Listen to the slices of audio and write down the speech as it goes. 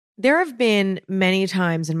There have been many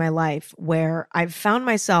times in my life where I've found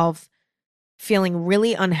myself feeling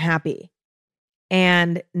really unhappy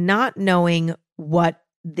and not knowing what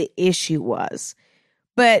the issue was,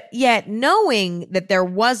 but yet knowing that there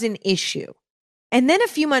was an issue. And then a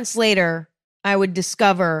few months later, I would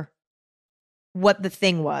discover what the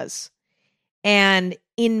thing was. And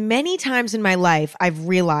in many times in my life, I've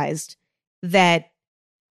realized that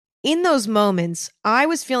in those moments, I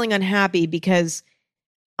was feeling unhappy because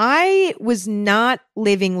I was not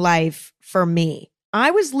living life for me. I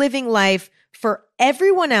was living life for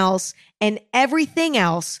everyone else and everything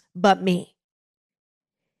else but me.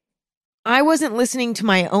 I wasn't listening to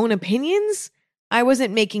my own opinions. I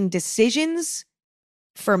wasn't making decisions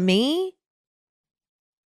for me.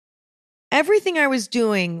 Everything I was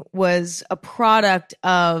doing was a product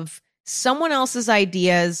of someone else's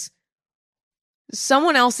ideas,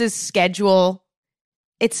 someone else's schedule,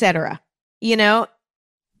 etc. You know?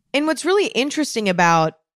 And what's really interesting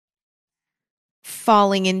about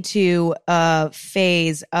falling into a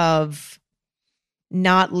phase of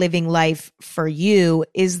not living life for you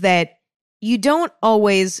is that you don't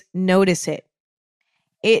always notice it.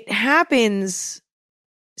 It happens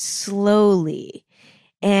slowly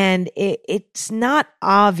and it's not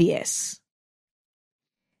obvious.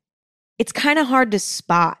 It's kind of hard to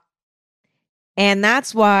spot. And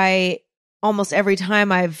that's why almost every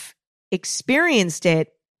time I've experienced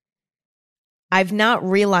it, I've not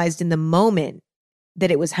realized in the moment that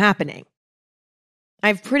it was happening.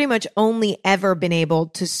 I've pretty much only ever been able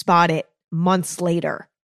to spot it months later,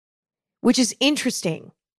 which is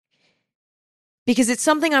interesting because it's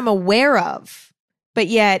something I'm aware of, but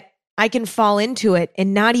yet I can fall into it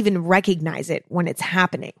and not even recognize it when it's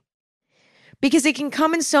happening because it can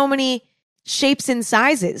come in so many shapes and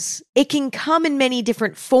sizes. It can come in many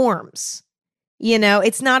different forms. You know,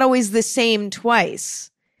 it's not always the same twice.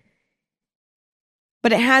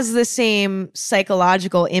 But it has the same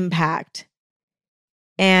psychological impact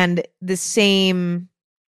and the same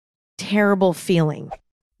terrible feeling.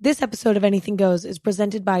 This episode of Anything Goes is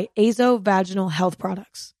presented by Azo Vaginal Health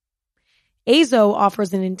Products. Azo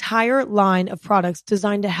offers an entire line of products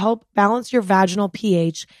designed to help balance your vaginal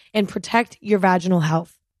pH and protect your vaginal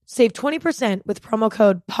health. Save 20% with promo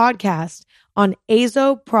code PODCAST on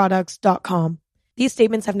azoproducts.com. These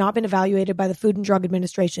statements have not been evaluated by the Food and Drug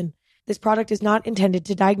Administration. This product is not intended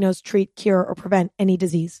to diagnose, treat, cure, or prevent any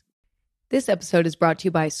disease. This episode is brought to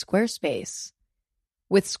you by Squarespace.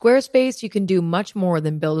 With Squarespace, you can do much more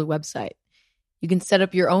than build a website. You can set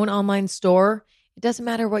up your own online store. It doesn't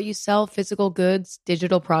matter what you sell, physical goods,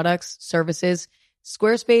 digital products, services.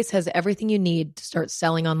 Squarespace has everything you need to start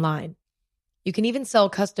selling online. You can even sell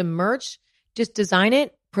custom merch. Just design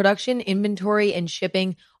it. Production, inventory, and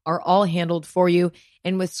shipping are all handled for you.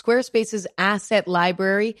 And with Squarespace's asset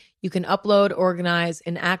library, you can upload, organize,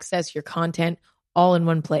 and access your content all in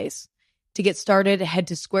one place. To get started, head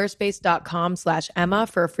to squarespace.com/Emma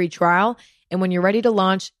for a free trial. And when you're ready to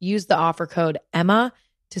launch, use the offer code Emma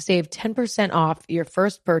to save 10% off your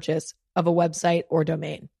first purchase of a website or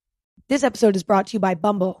domain. This episode is brought to you by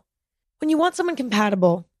Bumble. When you want someone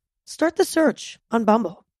compatible, start the search on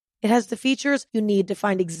Bumble. It has the features you need to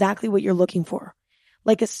find exactly what you're looking for,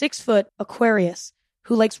 like a 6-foot Aquarius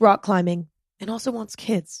who likes rock climbing and also wants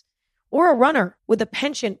kids, or a runner with a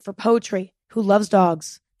penchant for poetry who loves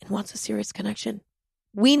dogs and wants a serious connection.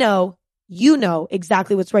 We know you know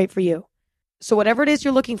exactly what's right for you. So whatever it is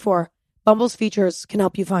you're looking for, Bumble's features can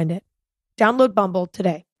help you find it. Download Bumble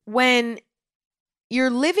today. When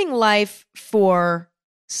you're living life for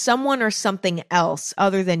someone or something else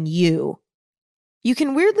other than you, you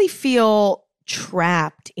can weirdly feel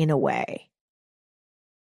trapped in a way.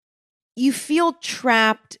 You feel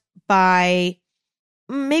trapped by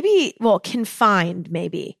confined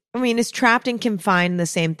maybe. I mean, is trapped and confined the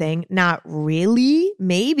same thing? Not really.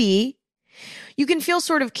 Maybe. You can feel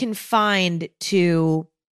sort of confined to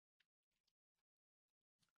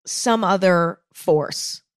some other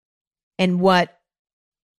force and what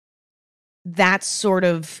that's sort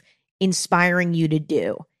of inspiring you to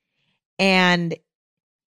do. And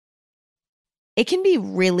it can be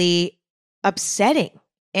really upsetting.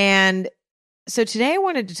 And so today I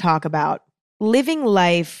wanted to talk about living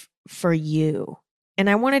life for you. And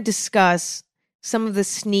I want to discuss some of the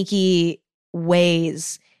sneaky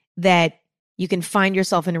ways that you can find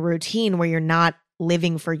yourself in a routine where you're not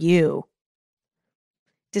living for you.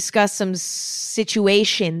 Discuss some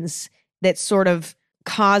situations that sort of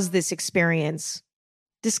cause this experience.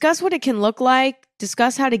 Discuss what it can look like.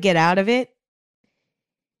 Discuss how to get out of it.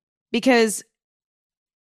 Because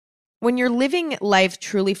when you're living life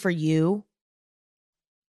truly for you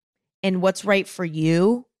and what's right for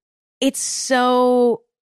you, it's so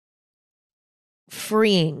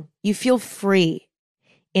freeing. You feel free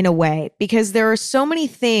in a way because there are so many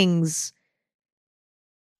things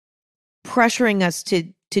pressuring us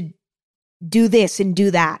to do this and do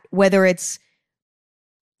that, whether it's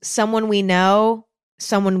someone we know,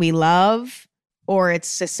 someone we love, or it's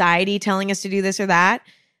society telling us to do this or that.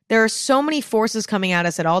 There are so many forces coming at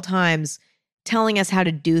us at all times telling us how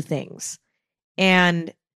to do things.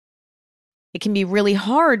 And it can be really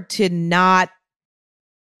hard to not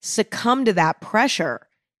succumb to that pressure.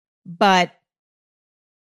 But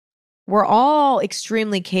we're all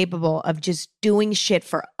extremely capable of just doing shit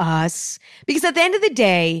for us. Because at the end of the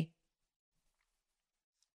day,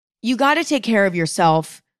 you got to take care of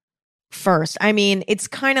yourself first. I mean, it's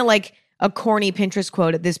kind of like a corny Pinterest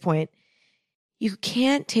quote at this point. You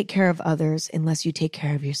can't take care of others unless you take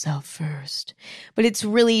care of yourself first. But it's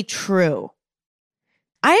really true.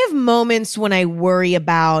 I have moments when I worry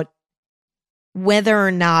about whether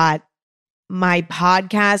or not my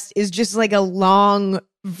podcast is just like a long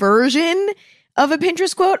version of a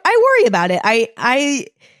Pinterest quote. I worry about it. I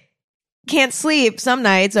can't sleep some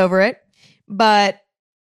nights over it, but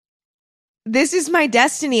this is my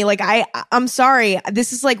destiny. Like I'm sorry.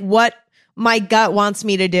 This is like what my gut wants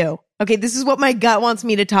me to do. Okay, this is what my gut wants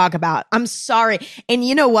me to talk about. I'm sorry. And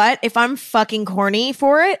you know what? If I'm fucking corny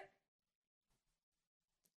for it,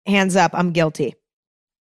 hands up, I'm guilty.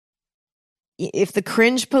 If the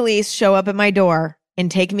cringe police show up at my door and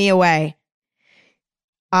take me away,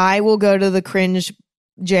 I will go to the cringe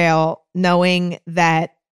jail knowing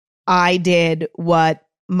that I did what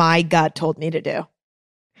my gut told me to do.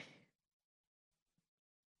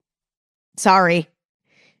 Sorry.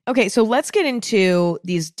 Okay, so let's get into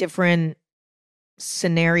these different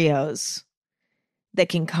scenarios that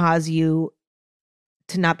can cause you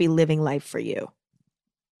to not be living life for you.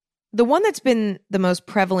 The one that's been the most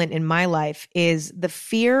prevalent in my life is the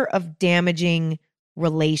fear of damaging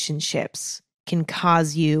relationships can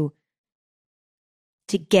cause you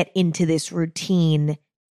to get into this routine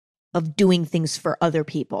of doing things for other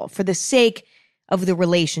people for the sake of the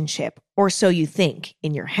relationship, or so you think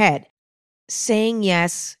in your head. Saying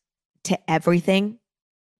yes to everything,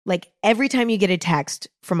 like every time you get a text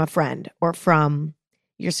from a friend or from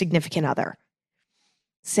your significant other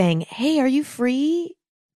saying, hey, are you free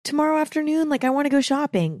tomorrow afternoon? Like, I want to go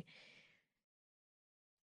shopping.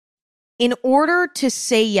 In order to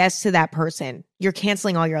say yes to that person, you're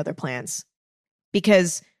canceling all your other plans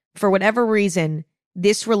because for whatever reason,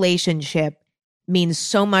 this relationship means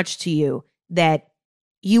so much to you that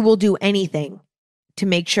you will do anything to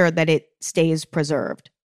make sure that it stays preserved.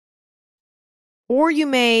 Or you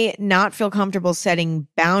may not feel comfortable setting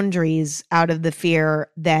boundaries out of the fear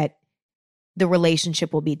that the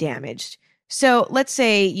relationship will be damaged. So let's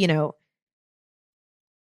say, you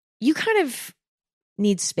kind of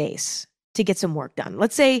need space to get some work done.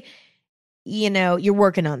 Let's say, you're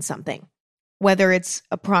working on something, whether it's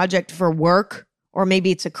a project for work, or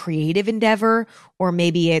maybe it's a creative endeavor, or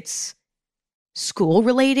maybe it's school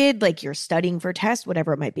related, like you're studying for a test,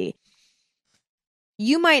 whatever it might be.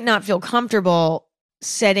 You might not feel comfortable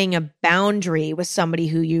setting a boundary with somebody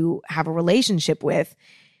who you have a relationship with,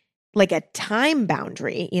 like a time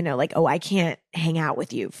boundary, like, oh, I can't hang out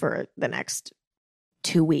with you for the next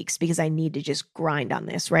 2 weeks because I need to just grind on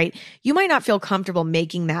this, right? You might not feel comfortable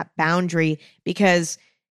making that boundary because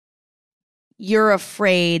you're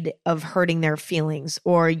afraid of hurting their feelings,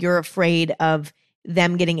 or you're afraid of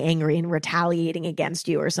them getting angry and retaliating against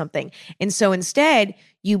you or something. And so instead,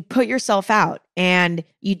 you put yourself out and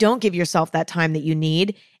you don't give yourself that time that you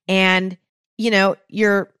need. And,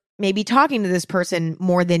 you're maybe talking to this person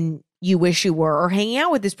more than you wish you were, or hanging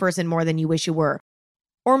out with this person more than you wish you were.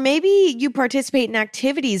 Or maybe you participate in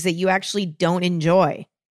activities that you actually don't enjoy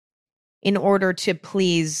in order to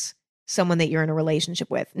please someone that you're in a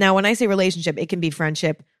relationship with. Now, when I say relationship, it can be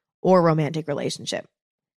friendship or romantic relationship.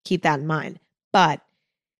 Keep that in mind. But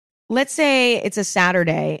let's say it's a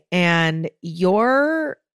Saturday and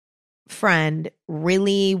your friend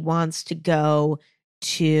really wants to go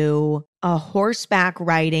to a horseback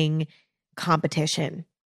riding competition.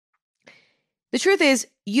 The truth is,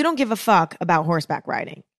 you don't give a fuck about horseback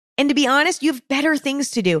riding. And to be honest, you have better things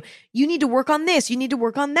to do. You need to work on this. You need to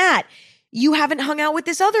work on that. You haven't hung out with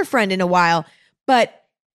this other friend in a while. But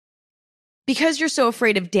because you're so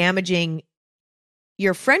afraid of damaging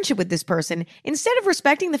your friendship with this person, instead of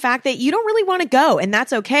respecting the fact that you don't really want to go, and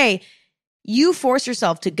that's okay, you force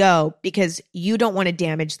yourself to go because you don't want to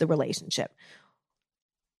damage the relationship.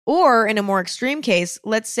 Or in a more extreme case,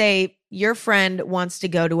 let's say your friend wants to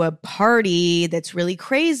go to a party that's really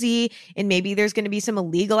crazy and maybe there's going to be some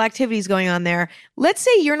illegal activities going on there. Let's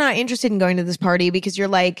say you're not interested in going to this party because you're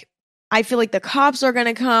like, I feel like the cops are going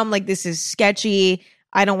to come. Like, this is sketchy.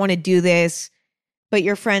 I don't want to do this. But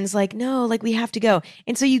your friend's like, no, like, we have to go.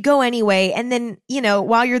 And so you go anyway. And then,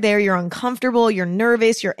 while you're there, you're uncomfortable, you're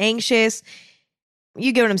nervous, you're anxious.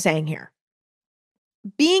 You get what I'm saying here.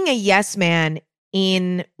 Being a yes man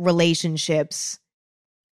in relationships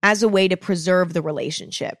as a way to preserve the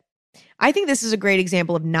relationship. I think this is a great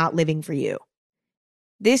example of not living for you.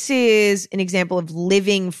 This is an example of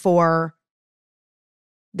living for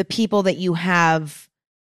the people that you have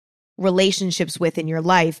relationships with in your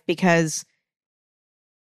life because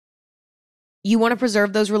you want to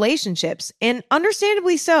preserve those relationships. And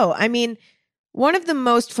understandably so. I mean, one of the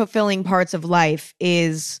most fulfilling parts of life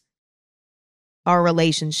is our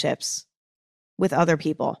relationships with other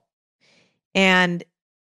people. And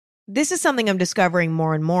this is something I'm discovering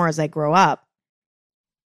more and more as I grow up.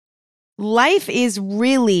 Life is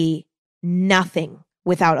really nothing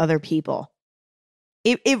without other people.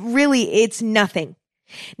 It's nothing.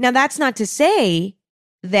 Now, that's not to say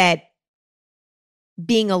that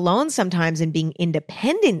being alone sometimes and being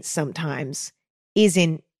independent sometimes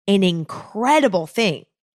isn't an incredible thing,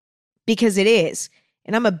 because it is.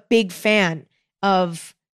 And I'm a big fan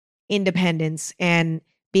of independence and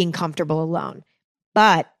being comfortable alone.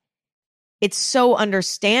 But it's so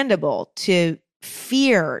understandable to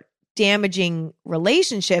fear damaging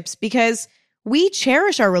relationships because we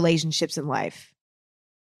cherish our relationships in life.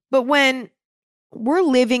 But when we're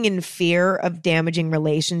living in fear of damaging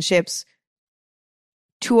relationships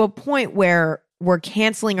to a point where we're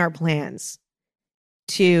canceling our plans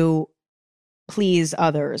to please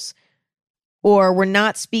others, or we're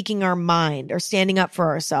not speaking our mind or standing up for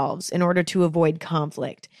ourselves in order to avoid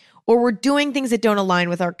conflict, or we're doing things that don't align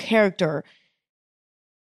with our character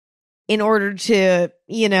in order to,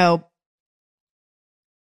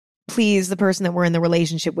 please the person that we're in the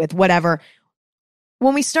relationship with, whatever.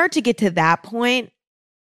 When we start to get to that point,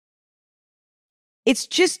 it's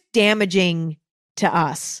just damaging to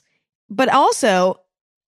us. But also,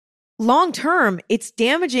 long term, it's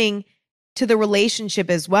damaging to the relationship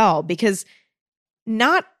as well, because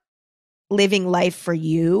not living life for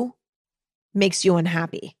you makes you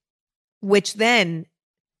unhappy, which then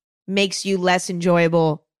makes you less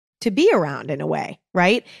enjoyable to be around in a way,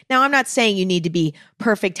 right? Now, I'm not saying you need to be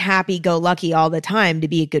perfect, happy, go lucky all the time to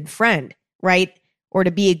be a good friend, right? Or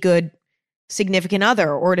to be a good significant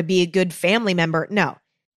other, or to be a good family member. No,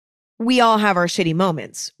 we all have our shitty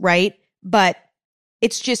moments, right? But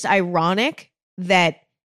it's just ironic that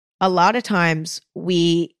a lot of times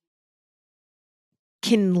we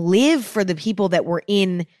can live for the people that we're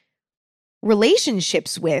in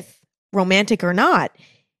relationships with, romantic or not,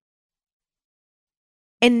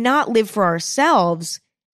 and not live for ourselves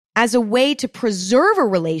as a way to preserve a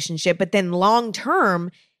relationship. But then long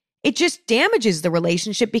term, it just damages the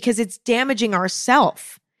relationship because it's damaging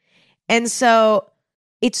ourselves. And so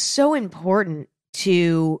it's so important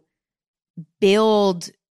to build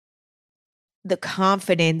the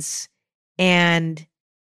confidence and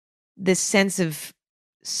the sense of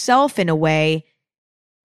self in a way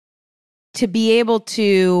to be able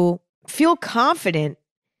to feel confident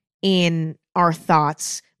in our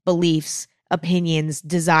thoughts, beliefs, opinions,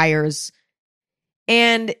 desires,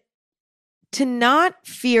 and to not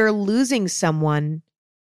fear losing someone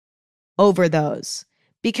over those.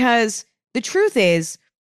 Because the truth is,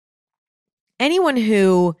 anyone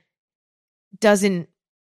who doesn't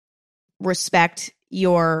respect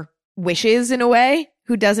your wishes in a way,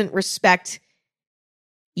 who doesn't respect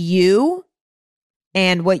you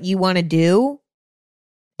and what you want to do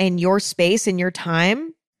and your space and your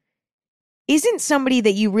time, isn't somebody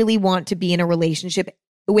that you really want to be in a relationship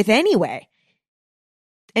with anyway.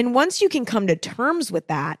 And once you can come to terms with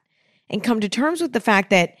that and come to terms with the fact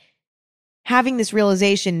that having this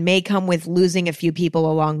realization may come with losing a few people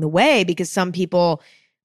along the way, because some people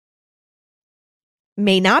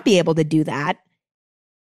may not be able to do that,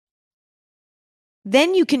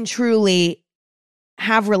 then you can truly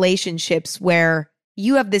have relationships where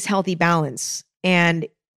you have this healthy balance and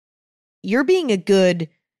you're being a good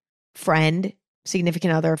friend,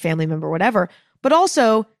 significant other, family member, whatever, but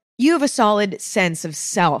also you have a solid sense of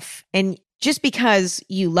self. And just because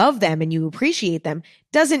you love them and you appreciate them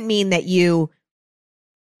doesn't mean that you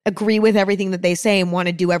agree with everything that they say and want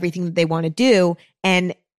to do everything that they want to do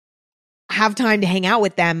and have time to hang out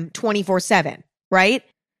with them 24/7, right?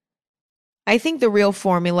 I think the real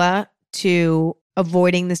formula to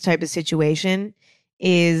avoiding this type of situation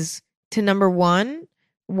is to, number one,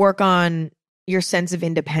 work on your sense of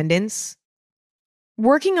independence.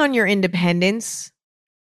 Working on your independence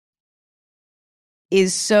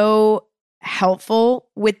is so helpful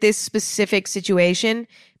with this specific situation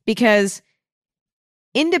because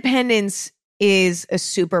independence is a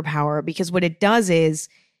superpower, because what it does is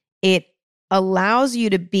it allows you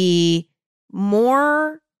to be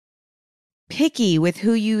more picky with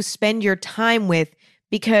who you spend your time with,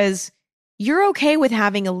 because you're okay with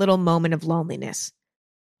having a little moment of loneliness.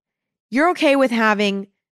 You're okay with having,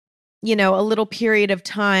 a little period of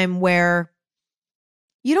time where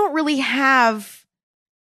you don't really have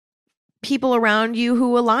people around you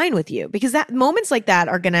who align with you, because that moments like that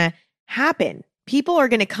are going to happen. People are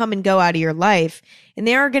going to come and go out of your life, and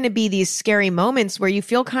there are going to be these scary moments where you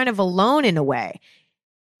feel kind of alone in a way.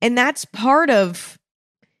 And that's part of,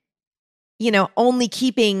 only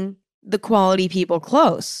keeping the quality people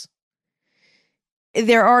close.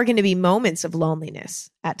 There are going to be moments of loneliness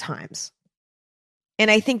at times. And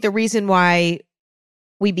I think the reason why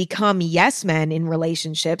we become yes men in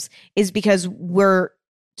relationships is because we're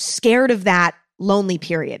scared of that lonely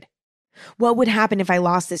period. What would happen if I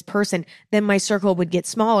lost this person? Then my circle would get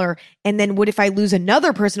smaller. And then what if I lose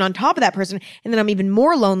another person on top of that person? And then I'm even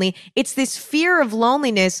more lonely. It's this fear of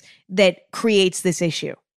loneliness that creates this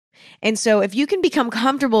issue. And so if you can become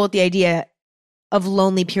comfortable with the idea of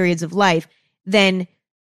lonely periods of life, then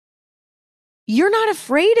you're not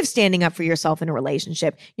afraid of standing up for yourself in a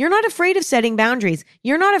relationship. You're not afraid of setting boundaries.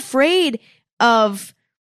 You're not afraid of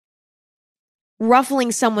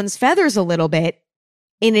ruffling someone's feathers a little bit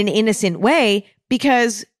in an innocent way,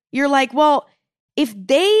 because you're like, well, if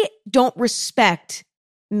they don't respect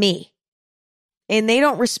me and they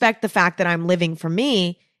don't respect the fact that I'm living for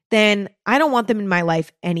me, then I don't want them in my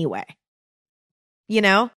life anyway.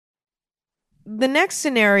 The next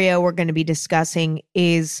scenario we're going to be discussing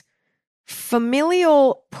is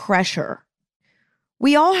familial pressure.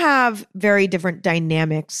 We all have very different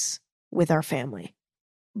dynamics with our family,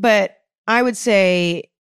 but I would say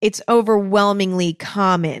it's overwhelmingly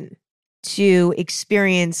common to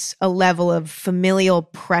experience a level of familial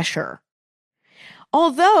pressure.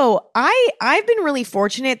 Although I've been really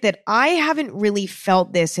fortunate that I haven't really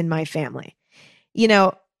felt this in my family.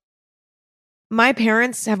 My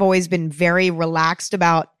parents have always been very relaxed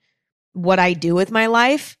about what I do with my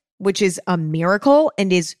life, which is a miracle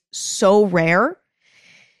and is so rare.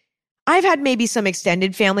 I've had maybe some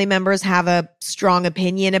extended family members have a strong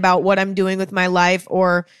opinion about what I'm doing with my life,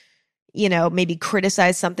 or, maybe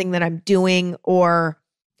criticize something that I'm doing, or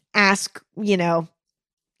ask,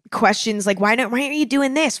 questions like, why aren't you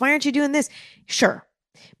doing this? Why aren't you doing this? Sure.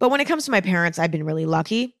 But when it comes to my parents, I've been really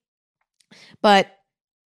lucky. But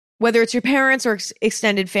whether it's your parents or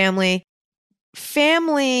extended family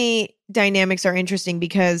dynamics are interesting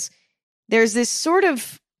because there's this sort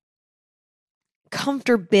of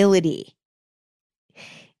comfortability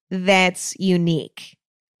that's unique.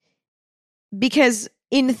 Because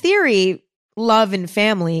in theory, love and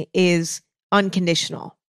family is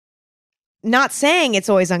unconditional. Not saying it's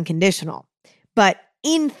always unconditional, but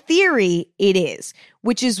in theory it is,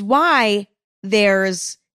 which is why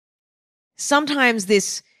there's sometimes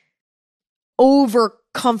this over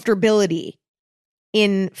comfortability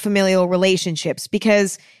in familial relationships,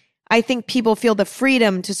 because I think people feel the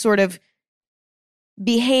freedom to sort of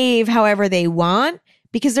behave however they want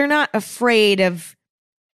because they're not afraid of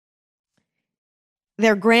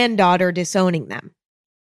their granddaughter disowning them.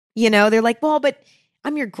 They're like, well, but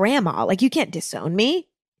I'm your grandma. Like, you can't disown me.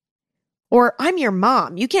 Or I'm your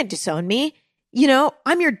mom. You can't disown me.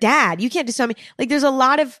 I'm your dad. You can't disown me. Like, there's a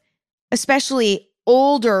lot of, especially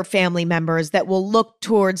older family members, that will look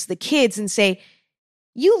towards the kids and say,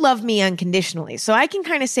 you love me unconditionally, so I can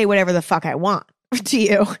kind of say whatever the fuck I want to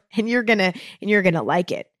you, and you're gonna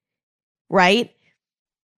like it, right?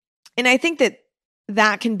 And I think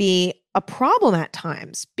that can be a problem at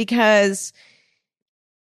times, because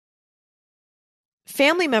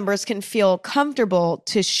family members can feel comfortable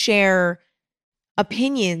to share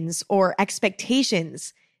opinions or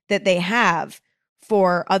expectations that they have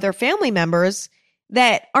for other family members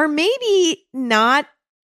that are maybe not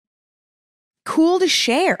cool to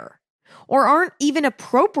share or aren't even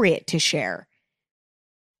appropriate to share.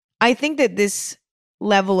 I think that this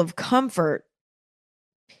level of comfort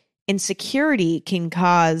and security can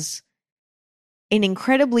cause an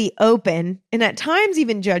incredibly open and at times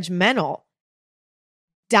even judgmental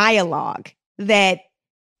dialogue that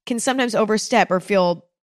can sometimes overstep or feel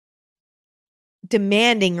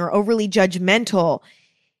demanding or overly judgmental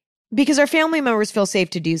because our family members feel safe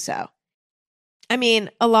to do so. I mean,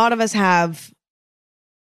 a lot of us have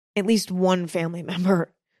at least one family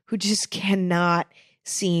member who just cannot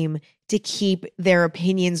seem to keep their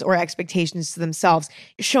opinions or expectations to themselves.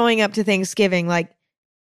 Showing up to Thanksgiving like,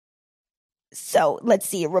 so let's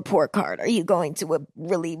see a report card. Are you going to a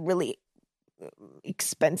really, really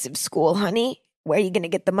expensive school, honey? Where are you going to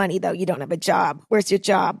get the money, though? You don't have a job. Where's your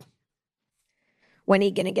job? When are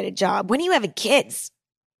you going to get a job? When are you having kids?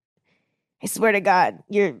 I swear to God,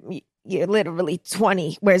 you're literally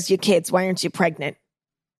 20. Where's your kids? Why aren't you pregnant?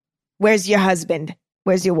 Where's your husband?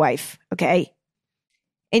 Where's your wife? Okay.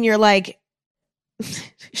 And you're like,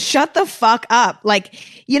 shut the fuck up. Like,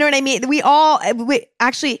 you know what I mean?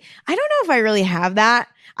 Actually, I don't know if I really have that.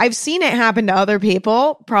 I've seen it happen to other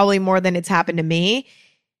people, probably more than it's happened to me,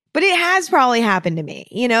 but it has probably happened to me.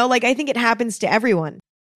 Like I think it happens to everyone.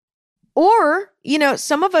 Or,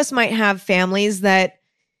 some of us might have families that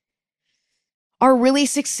are really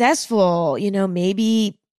successful.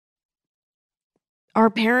 Maybe our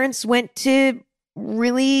parents went to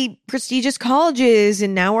really prestigious colleges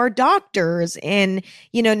and now are doctors. And,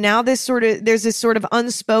 now there's this sort of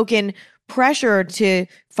unspoken pressure to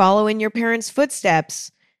follow in your parents'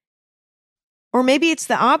 footsteps. Or maybe it's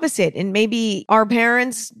the opposite. And maybe our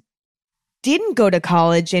parents didn't go to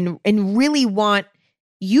college and really want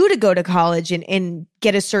you to go to college and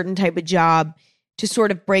get a certain type of job to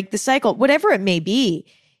sort of break the cycle, whatever it may be.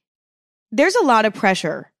 There's a lot of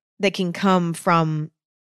pressure that can come from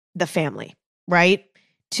the family, right?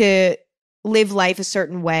 To live life a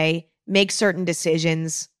certain way, make certain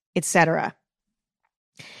decisions, etc.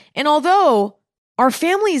 And although our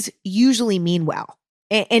families usually mean well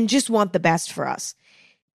and just want the best for us,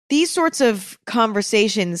 these sorts of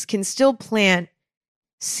conversations can still plant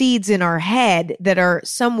seeds in our head that are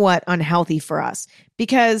somewhat unhealthy for us,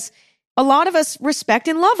 because a lot of us respect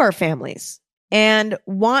and love our families and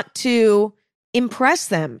want to impress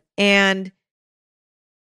them and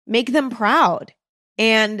make them proud.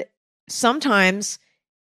 And sometimes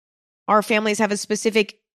our families have a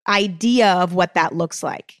specific idea of what that looks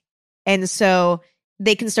like. And so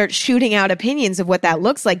they can start shooting out opinions of what that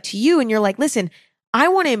looks like to you. And you're like, listen, I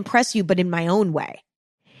want to impress you, but in my own way.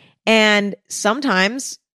 And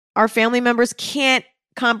sometimes our family members can't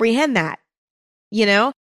comprehend that,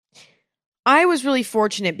 I was really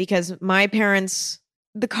fortunate because my parents,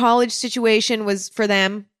 the college situation was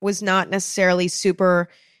not necessarily super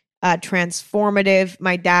transformative.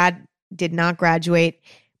 My dad did not graduate.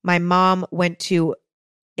 My mom went to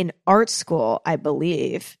an art school, I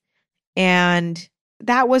believe. And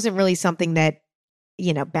that wasn't really something that,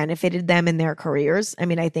 benefited them in their careers. I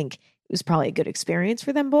mean, I think it was probably a good experience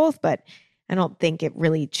for them both, but I don't think it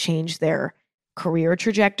really changed their career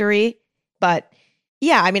trajectory. But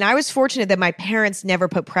yeah, I mean, I was fortunate that my parents never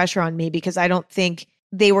put pressure on me because I don't think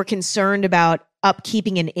they were concerned about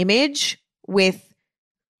upkeeping an image with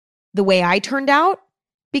the way I turned out,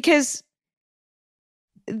 because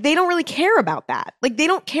they don't really care about that. Like, they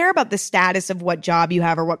don't care about the status of what job you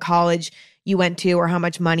have or what college you went to or how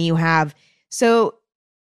much money you have. So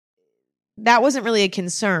that wasn't really a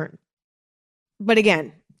concern. But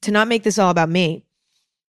again, to not make this all about me,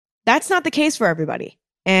 that's not the case for everybody.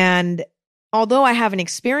 And although I haven't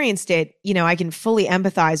experienced it, I can fully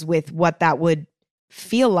empathize with what that would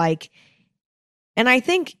feel like. And I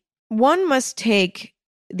think one must take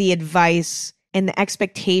the advice and the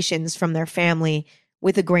expectations from their family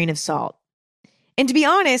with a grain of salt. And to be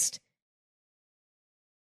honest,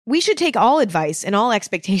 we should take all advice and all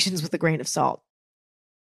expectations with a grain of salt.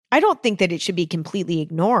 I don't think that it should be completely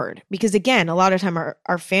ignored because, again, a lot of time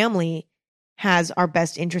our family has our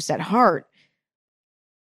best interests at heart.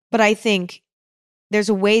 But I think there's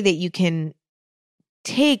a way that you can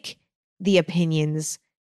take the opinions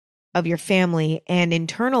of your family and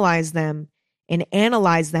internalize them and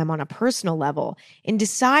analyze them on a personal level and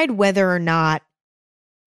decide whether or not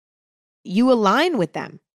you align with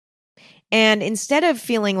them. And instead of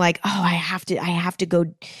feeling like, oh, I have to go,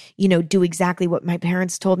 do exactly what my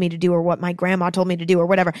parents told me to do or what my grandma told me to do or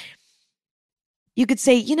whatever, you could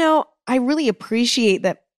say, I really appreciate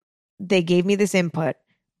that they gave me this input,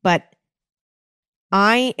 but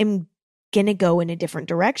I am going to go in a different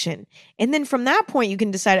direction. And then from that point, you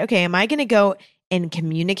can decide, okay, am I going to go and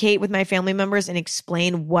communicate with my family members and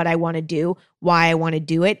explain what I want to do, why I want to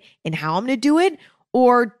do it, and how I'm going to do it?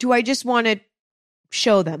 Or do I just want to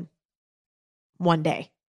show them one day,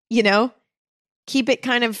 keep it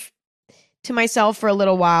kind of to myself for a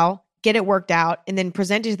little while, get it worked out, and then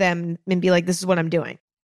present it to them and be like, this is what I'm doing.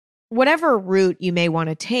 Whatever route you may want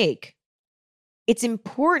to take, it's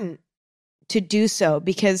important to do so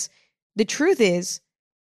because the truth is,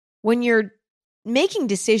 when you're making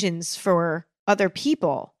decisions for other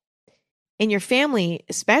people and your family,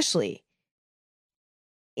 especially,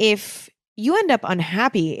 if you end up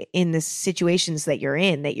unhappy in the situations that you're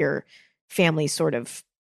in, that your family's sort of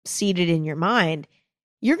seated in your mind,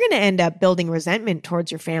 you're going to end up building resentment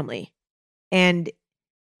towards your family. And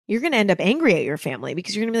you're going to end up angry at your family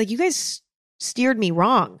because you're going to be like, you guys steered me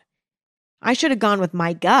wrong. I should have gone with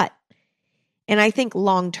my gut. And I think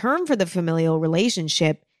long-term for the familial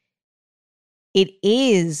relationship, it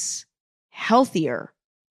is healthier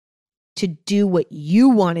to do what you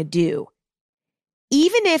want to do.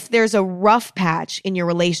 Even if there's a rough patch in your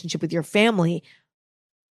relationship with your family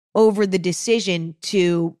over the decision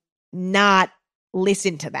to not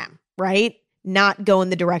listen to them, right? Not go in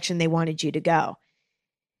the direction they wanted you to go.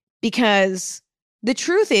 Because the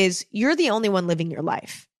truth is, you're the only one living your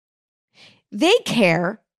life. They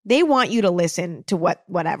care. They want you to listen to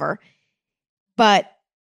whatever. But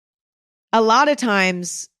a lot of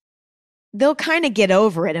times, they'll kind of get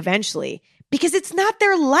over it eventually because it's not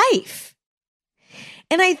their life.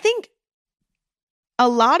 And I think a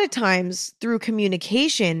lot of times through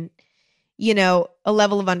communication, a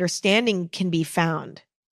level of understanding can be found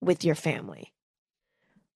with your family.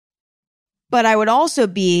 But I would also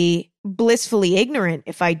be blissfully ignorant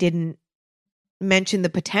if I didn't mention the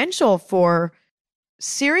potential for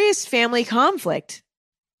serious family conflict.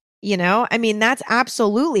 That's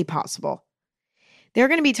absolutely possible. There are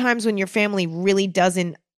going to be times when your family really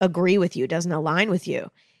doesn't agree with you, doesn't align with you.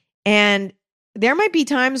 And there might be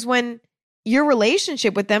times when your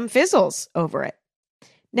relationship with them fizzles over it.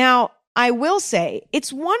 Now, I will say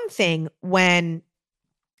it's one thing when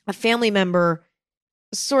a family member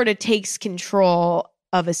sort of takes control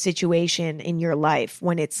of a situation in your life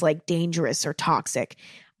when it's like dangerous or toxic.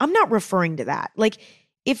 I'm not referring to that. Like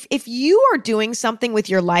if you are doing something with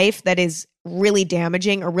your life that is really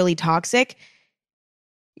damaging or really toxic,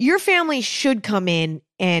 your family should come in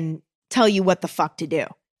and tell you what the fuck to do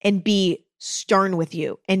and be stern with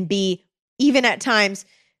you and be even at times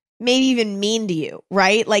maybe even mean to you,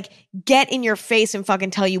 right? Like get in your face and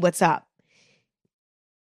fucking tell you what's up.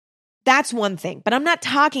 That's one thing, but I'm not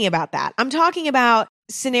talking about that. I'm talking about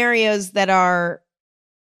scenarios that are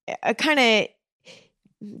kind of,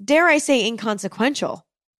 dare I say, inconsequential.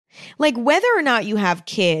 Like whether or not you have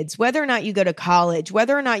kids, whether or not you go to college,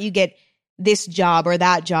 whether or not you get this job or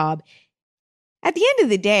that job, at the end of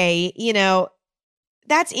the day,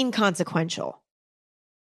 that's inconsequential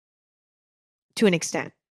to an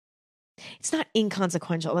extent. It's not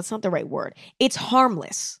inconsequential. That's not the right word. It's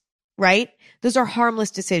harmless, right? Those are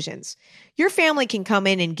harmless decisions. Your family can come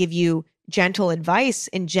in and give you gentle advice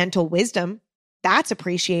and gentle wisdom. That's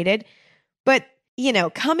appreciated. But,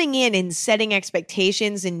 coming in and setting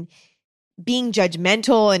expectations and being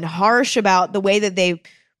judgmental and harsh about the way that they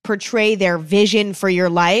portray their vision for your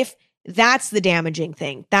life, that's the damaging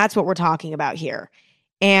thing. That's what we're talking about here.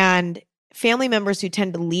 And family members who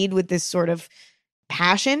tend to lead with this sort of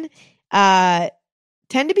passion tend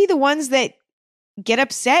to be the ones that get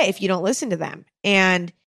upset if you don't listen to them.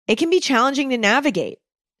 And it can be challenging to navigate,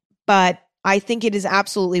 but I think it is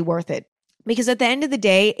absolutely worth it because at the end of the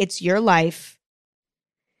day, it's your life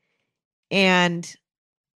and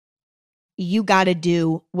you got to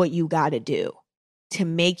do what you got to do to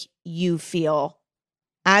make you feel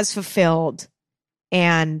as fulfilled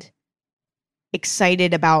and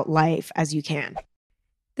excited about life as you can.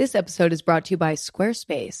 This episode is brought to you by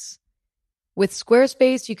Squarespace. With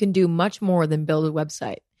Squarespace, you can do much more than build a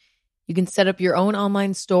website. You can set up your own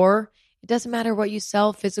online store. It doesn't matter what you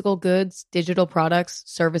sell, physical goods, digital products,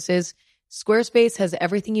 services. Squarespace has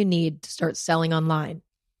everything you need to start selling online.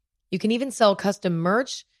 You can even sell custom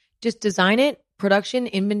merch. Just design it. Production,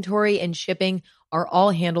 inventory, and shipping are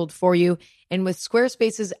all handled for you. And with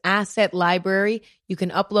Squarespace's asset library, you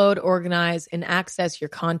can upload, organize, and access your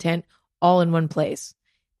content all in one place.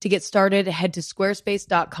 To get started, head to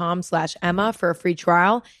squarespace.com/Emma for a free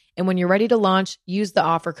trial. And when you're ready to launch, use the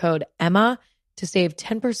offer code Emma to save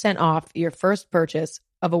 10% off your first purchase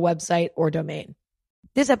of a website or domain.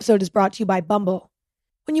 This episode is brought to you by Bumble.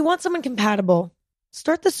 When you want someone compatible,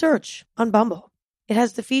 start the search on Bumble. It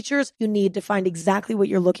has the features you need to find exactly what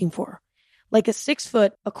you're looking for. Like a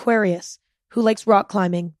 6-foot Aquarius who likes rock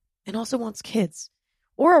climbing and also wants kids.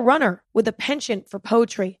 Or a runner with a penchant for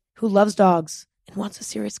poetry who loves dogs and wants a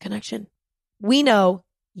serious connection. We know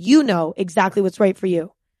you know exactly what's right for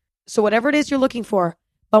you. So whatever it is you're looking for,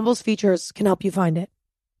 Bumble's features can help you find it.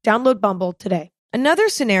 Download Bumble today. Another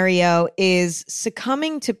scenario is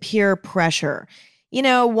succumbing to peer pressure.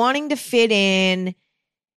 Wanting to fit in,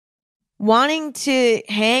 wanting to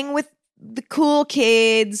hang with the cool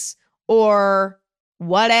kids or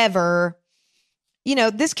whatever.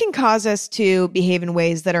 This can cause us to behave in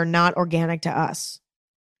ways that are not organic to us.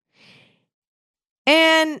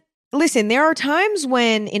 And listen, there are times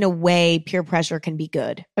when, in a way, peer pressure can be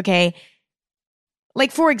good, okay?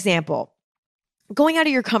 Like, for example, going out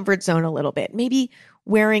of your comfort zone a little bit, maybe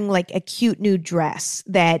wearing like a cute new dress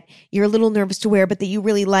that you're a little nervous to wear, but that you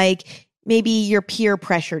really like. Maybe your peer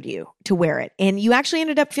pressured you to wear it and you actually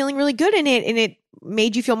ended up feeling really good in it and it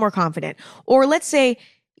made you feel more confident. Or let's say,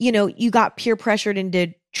 you got peer pressured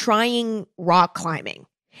into trying rock climbing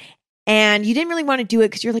and you didn't really want to do it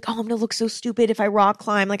because you're like, oh, I'm going to look so stupid if I rock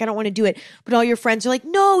climb. Like, I don't want to do it. But all your friends are like,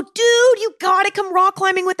 no, dude, you got to come rock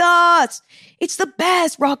climbing with us. It's the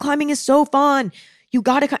best. Rock climbing is so fun. You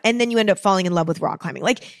got to come. And then you end up falling in love with rock climbing.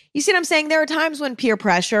 Like, you see what I'm saying? There are times when peer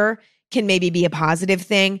pressure can maybe be a positive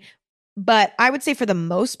thing. But I would say for the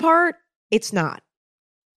most part, it's not.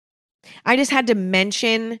 I just had to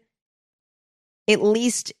mention at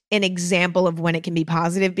least an example of when it can be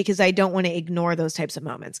positive because I don't want to ignore those types of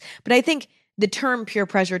moments. But I think the term peer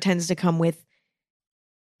pressure tends to come with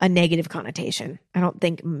a negative connotation. I don't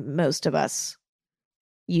think most of us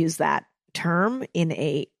use that term in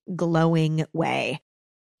a glowing way.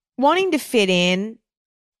 Wanting to fit in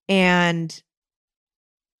and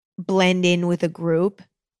blend in with a group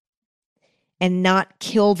and not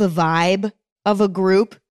kill the vibe of a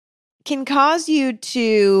group can cause you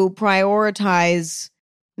to prioritize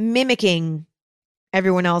mimicking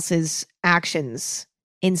everyone else's actions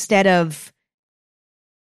instead of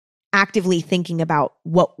actively thinking about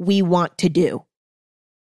what we want to do.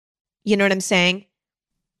 You know what I'm saying?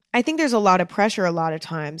 I think there's a lot of pressure a lot of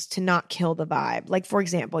times to not kill the vibe. Like, for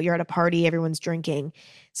example, you're at a party, everyone's drinking,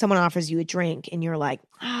 someone offers you a drink and you're like,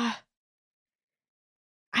 I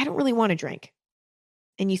don't really want to drink.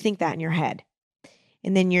 And you think that in your head.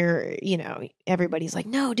 And then everybody's like,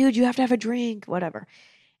 no, dude, you have to have a drink, whatever.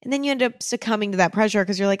 And then you end up succumbing to that pressure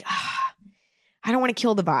because you're like, I don't want to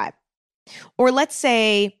kill the vibe. Or let's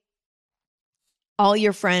say all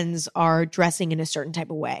your friends are dressing in a certain type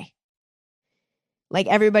of way. Like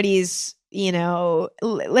everybody's,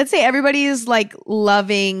 let's say everybody's like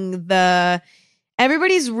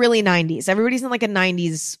everybody's really 90s. Everybody's in like a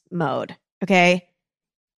 90s mode. Okay.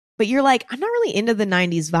 But you're like, I'm not really into the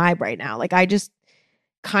 90s vibe right now. Like I just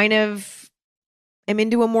kind of am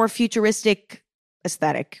into a more futuristic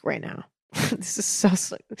aesthetic right now. This is so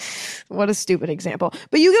what a stupid example.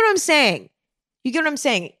 But you get what I'm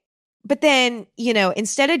saying. But then,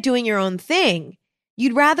 instead of doing your own thing,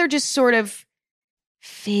 you'd rather just sort of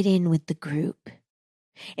fit in with the group.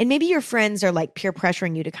 And maybe your friends are like peer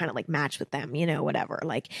pressuring you to kind of like match with them, whatever.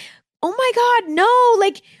 Like, oh my God, no,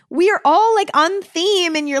 like we are all like on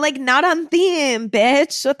theme and you're like not on theme,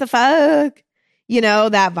 bitch. What the fuck?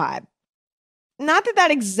 That vibe. Not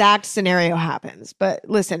that exact scenario happens, but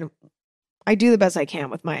listen, I do the best I can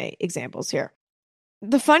with my examples here.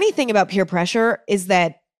 The funny thing about peer pressure is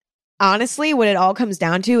that honestly, what it all comes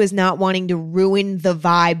down to is not wanting to ruin the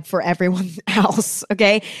vibe for everyone else.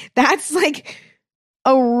 Okay. That's like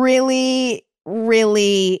a really,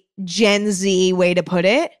 really Gen Z way to put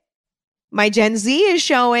it. My Gen Z is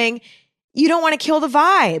showing you don't want to kill the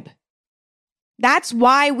vibe. That's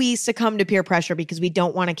why we succumb to peer pressure, because we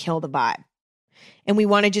don't want to kill the vibe. And we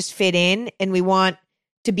want to just fit in and we want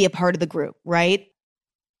to be a part of the group, right?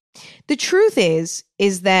 The truth is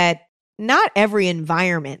that not every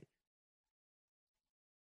environment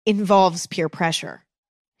involves peer pressure.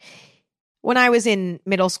 When I was in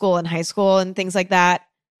middle school and high school and things like that,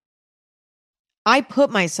 I put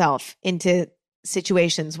myself into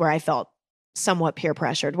situations where I felt somewhat peer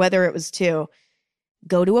pressured, whether it was to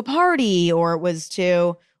go to a party or it was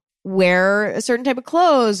to wear a certain type of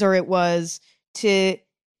clothes or it was to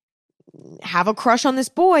have a crush on this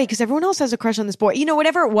boy because everyone else has a crush on this boy,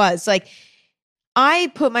 whatever it was. Like,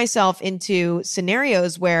 I put myself into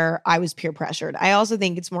scenarios where I was peer pressured. I also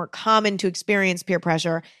think it's more common to experience peer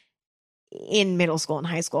pressure in middle school and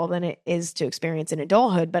high school than it is to experience in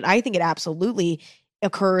adulthood. But I think it absolutely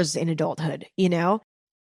occurs in adulthood,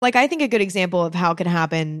 Like, I think a good example of how it could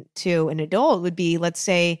happen to an adult would be, let's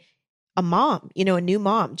say, a mom, a new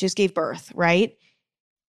mom just gave birth, right?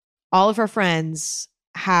 All of her friends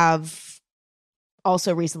have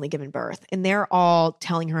also recently given birth, and they're all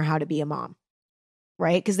telling her how to be a mom,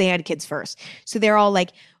 right? Because they had kids first. So they're all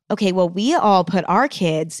like, okay, well, we all put our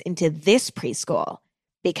kids into this preschool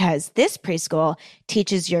because this preschool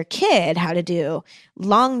teaches your kid how to do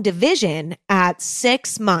long division at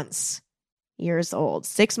 6 months. Years old,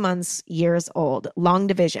 6 months, years old, long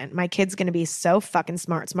division. My kid's going to be so fucking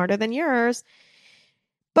smart, smarter than yours.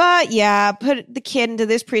 But yeah, put the kid into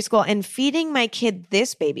this preschool and feeding my kid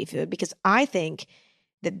this baby food because I think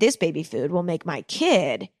that this baby food will make my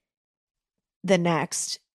kid the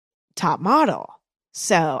next top model.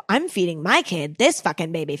 So I'm feeding my kid this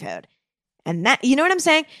fucking baby food. And that, you know what I'm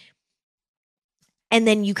saying? And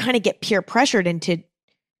then you kind of get peer pressured into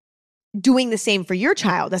doing the same for your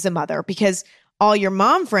child as a mother because all your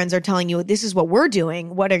mom friends are telling you, this is what we're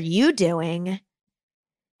doing. What are you doing?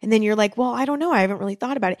 And then you're like, well, I don't know. I haven't really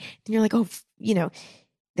thought about it. Then you're like, oh,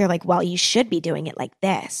 they're like, well, you should be doing it like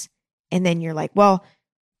this. And then you're like, well,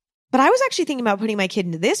 but I was actually thinking about putting my kid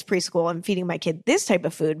into this preschool and feeding my kid this type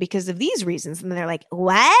of food because of these reasons. And they're like,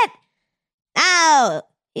 what? No,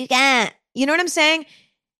 you can't. You know what I'm saying?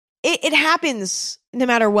 It happens no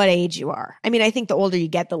matter what age you are. I mean, I think the older you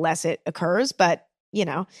get, the less it occurs. But,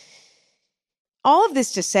 all of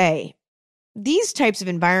this to say, these types of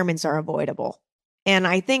environments are avoidable. And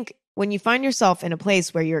I think when you find yourself in a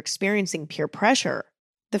place where you're experiencing peer pressure,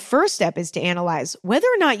 the first step is to analyze whether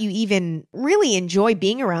or not you even really enjoy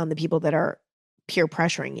being around the people that are peer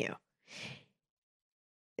pressuring you.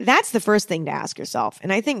 That's the first thing to ask yourself.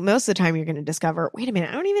 And I think most of the time you're going to discover, wait a minute,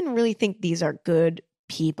 I don't even really think these are good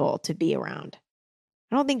people to be around.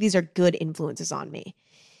 I don't think these are good influences on me.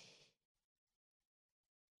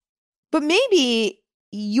 But maybe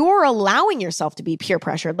you're allowing yourself to be peer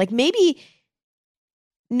pressured. Like maybe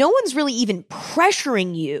no one's really even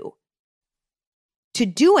pressuring you to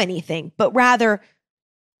do anything, but rather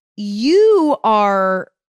you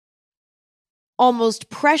are almost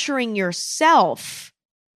pressuring yourself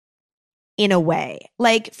in a way.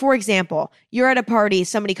 Like, for example, you're at a party,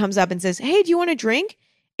 somebody comes up and says, hey, do you want a drink?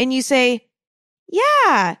 And you say,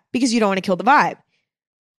 yeah, because you don't want to kill the vibe.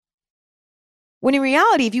 When in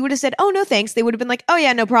reality, if you would have said, oh, no, thanks, they would have been like, oh,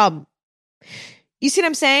 yeah, no problem. You see what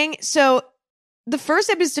I'm saying? So the first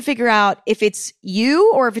step is to figure out if it's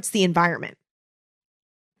you or if it's the environment.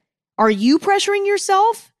 Are you pressuring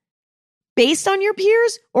yourself based on your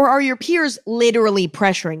peers, or are your peers literally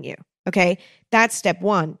pressuring you? Okay, that's step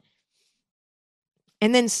one.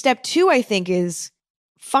 And then step two, I think, is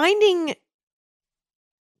finding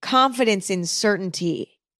confidence and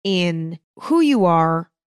certainty in who you are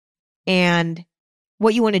and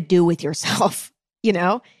what you want to do with yourself,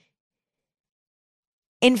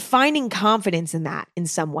 and finding confidence in that in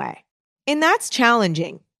some way. And that's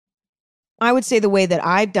challenging. I would say the way that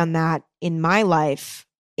I've done that in my life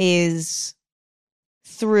is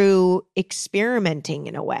through experimenting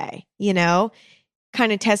in a way,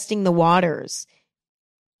 kind of testing the waters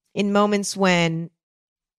in moments when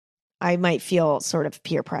I might feel sort of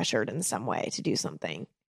peer pressured in some way to do something.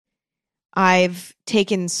 I've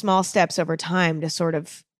taken small steps over time to sort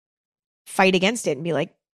of fight against it and be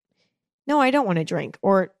like, no, I don't want to drink,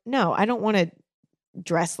 or no, I don't want to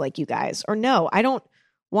dress like you guys, or no, I don't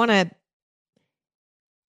want to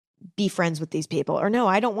be friends with these people, or no,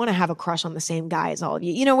 I don't want to have a crush on the same guy as all of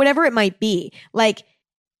you, whatever it might be. Like,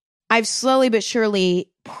 I've slowly but surely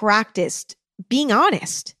practiced being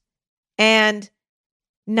honest and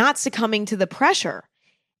not succumbing to the pressure.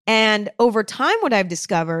 And over time, what I've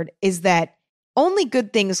discovered is that only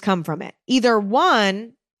good things come from it. Either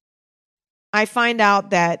one, I find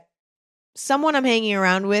out that someone I'm hanging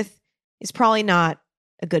around with is probably not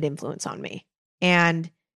a good influence on me, and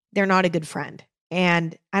they're not a good friend,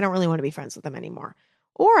 and I don't really want to be friends with them anymore.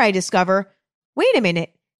 Or I discover, wait a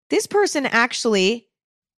minute, this person actually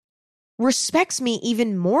respects me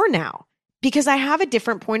even more now because I have a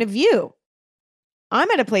different point of view. I'm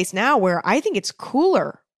at a place now where I think it's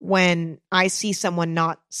cooler when I see someone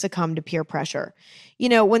not succumb to peer pressure.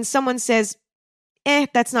 When someone says,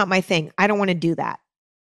 that's not my thing, I don't want to do that.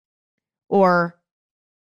 Or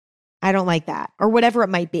I don't like that, or whatever it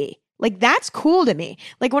might be. Like, that's cool to me.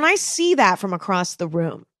 Like, when I see that from across the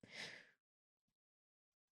room,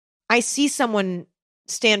 I see someone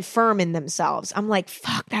stand firm in themselves. I'm like,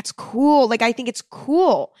 fuck, that's cool. Like, I think it's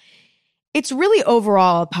cool. It's really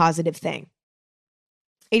overall a positive thing.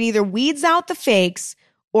 It either weeds out the fakes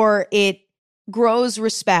or it grows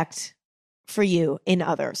respect for you in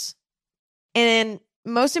others. And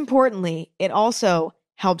most importantly, it also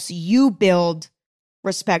helps you build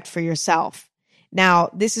respect for yourself. Now,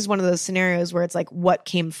 this is one of those scenarios where it's like, what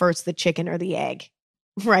came first, the chicken or the egg,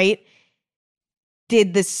 right?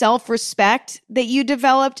 Did the self-respect that you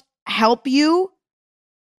developed help you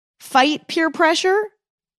fight peer pressure?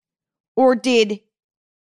 Or did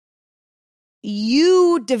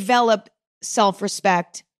you develop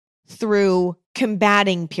self-respect through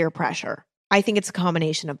combating peer pressure? I think it's a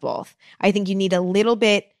combination of both. I think you need a little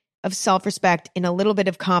bit of self-respect and a little bit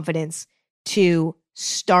of confidence to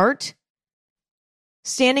start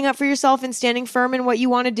standing up for yourself and standing firm in what you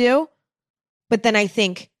want to do. But then I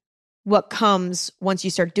think what comes once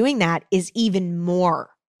you start doing that is even more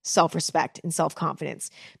self-respect and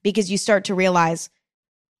self-confidence, because you start to realize,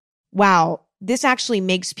 wow, this actually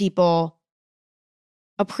makes people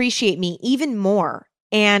appreciate me even more.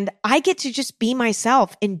 And I get to just be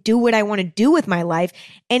myself and do what I want to do with my life.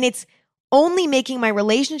 And it's only making my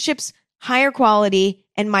relationships higher quality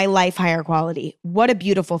and my life higher quality. What a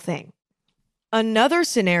beautiful thing. Another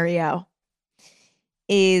scenario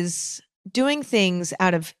is doing things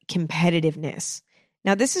out of competitiveness.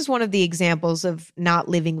 Now, this is one of the examples of not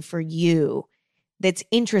living for you that's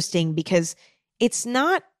interesting because it's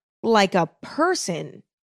not like a person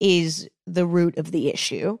is the root of the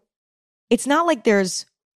issue. It's not like there's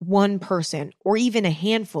one person or even a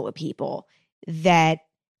handful of people that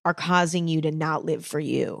are causing you to not live for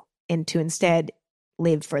you and to instead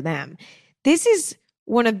live for them. This is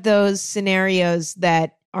one of those scenarios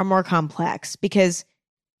that are more complex because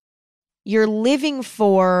you're living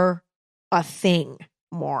for a thing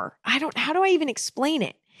more. How do I even explain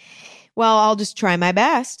it? Well, I'll just try my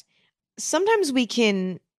best. Sometimes we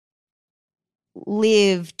can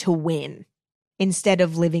live to win instead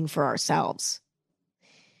of living for ourselves.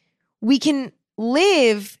 We can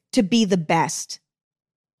live to be the best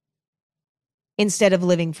instead of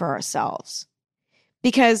living for ourselves.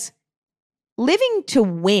 Because living to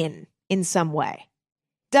win in some way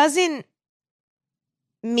doesn't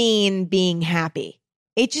mean being happy.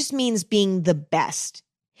 It just means being the best.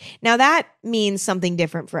 Now, that means something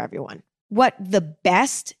different for everyone. What the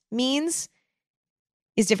best means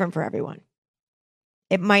is different for everyone.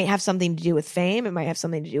 It might have something to do with fame. It might have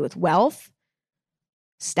something to do with wealth,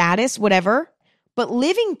 status, whatever. But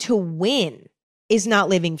living to win is not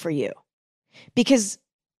living for you. Because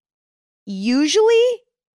usually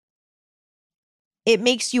it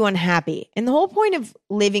makes you unhappy. And the whole point of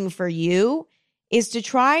living for you is to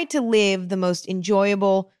try to live the most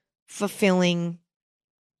enjoyable, fulfilling,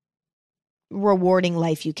 rewarding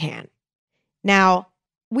life you can. Now,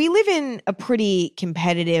 we live in a pretty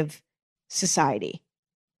competitive society.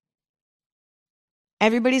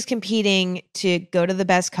 Everybody's competing to go to the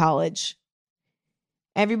best college.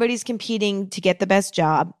 Everybody's competing to get the best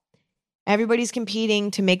job. Everybody's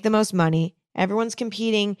competing to make the most money. Everyone's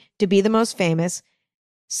competing to be the most famous.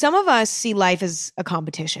 Some of us see life as a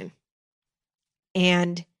competition.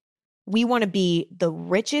 And we want to be the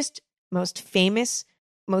richest, most famous,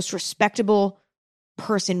 most respectable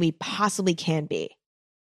person we possibly can be.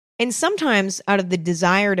 And sometimes out of the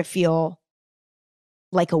desire to feel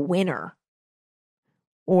like a winner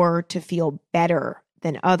or to feel better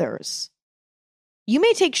than others, you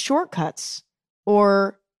may take shortcuts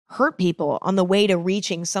or hurt people on the way to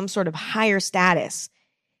reaching some sort of higher status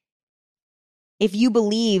if you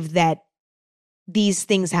believe that these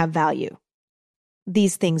things have value.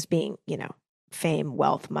 These things being, fame,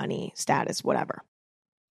 wealth, money, status, whatever.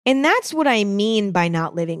 And that's what I mean by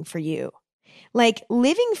not living for you. Like,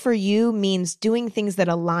 living for you means doing things that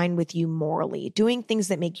align with you morally, doing things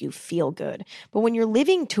that make you feel good. But when you're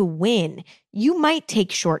living to win, you might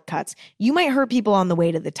take shortcuts. You might hurt people on the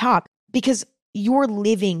way to the top because you're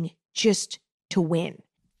living just to win.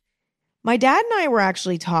 My dad and I were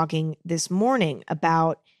actually talking this morning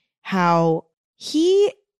about how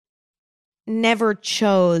he never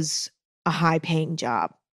chose a high-paying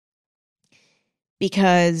job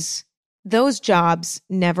because those jobs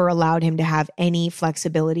never allowed him to have any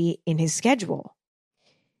flexibility in his schedule.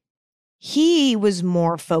 He was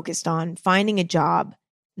more focused on finding a job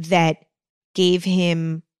that gave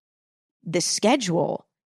him the schedule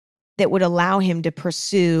that would allow him to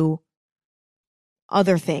pursue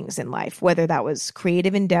other things in life, whether that was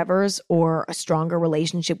creative endeavors or a stronger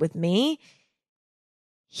relationship with me.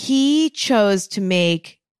 He chose to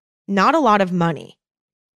make not a lot of money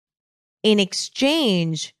in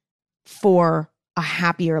exchange for a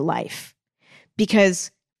happier life. Because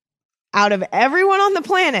out of everyone on the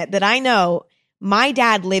planet that I know, my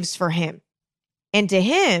dad lives for him. And to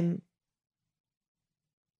him,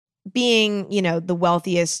 being, the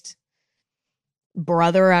wealthiest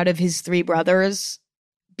brother out of his three brothers,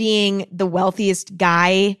 being the wealthiest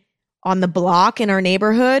guy on the block in our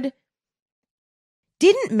neighborhood,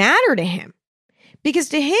 didn't matter to him. Because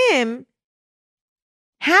to him,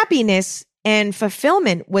 happiness and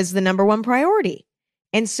fulfillment was the number one priority.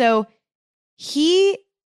 And so he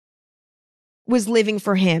was living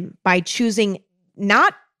for him by choosing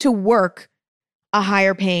not to work a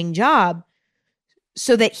higher paying job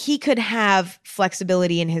so that he could have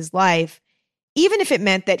flexibility in his life, even if it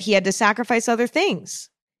meant that he had to sacrifice other things.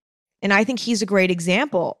 And I think he's a great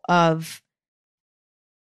example of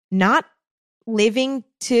not living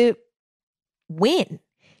to win.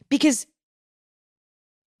 Because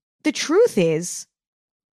the truth is,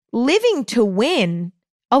 living to win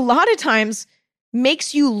a lot of times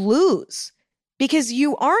makes you lose because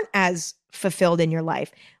you aren't as fulfilled in your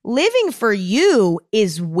life. Living for you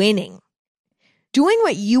is winning. Doing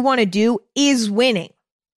what you want to do is winning.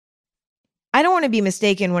 I don't want to be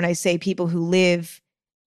mistaken when I say people who live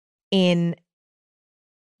in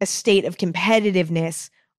a state of competitiveness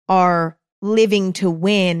are living to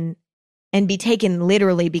win and be taken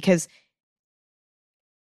literally, because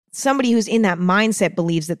somebody who's in that mindset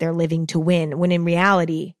believes that they're living to win, when in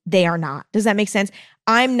reality, they are not. Does that make sense?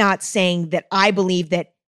 I'm not saying that I believe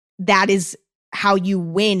that that is how you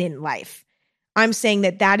win in life. I'm saying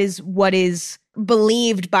that that is what is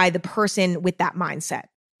believed by the person with that mindset.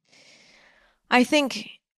 I think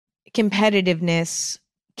competitiveness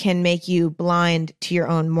can make you blind to your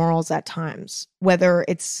own morals at times, whether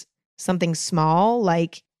it's something small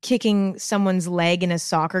like kicking someone's leg in a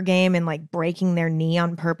soccer game and like breaking their knee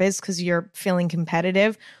on purpose because you're feeling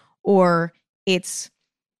competitive, or it's,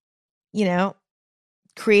 you know,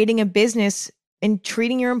 creating a business and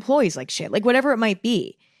treating your employees like shit, like whatever it might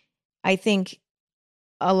be. I think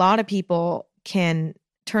a lot of people can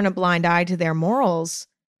turn a blind eye to their morals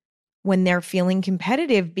when they're feeling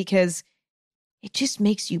competitive because it just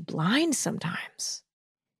makes you blind sometimes.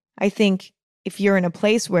 I think if you're in a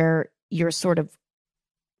place where you're sort of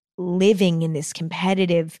living in this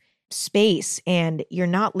competitive space and you're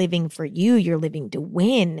not living for you, you're living to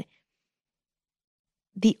win,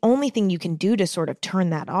 the only thing you can do to sort of turn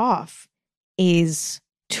that off is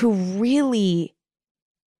to really,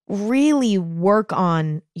 really work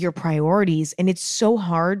on your priorities. And it's so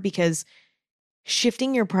hard because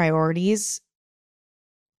shifting your priorities,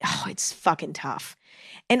 it's fucking tough.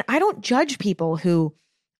 And I don't judge people who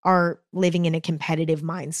are living in a competitive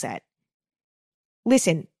mindset.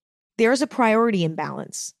 Listen, there's a priority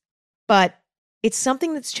imbalance, but it's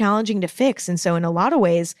something that's challenging to fix. And so in a lot of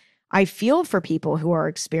ways, I feel for people who are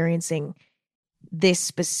experiencing this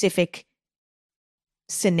specific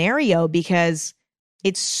scenario because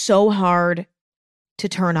it's so hard to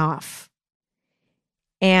turn off.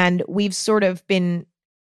 And we've sort of been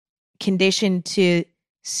conditioned to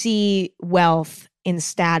see wealth and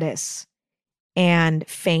status and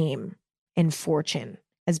fame and fortune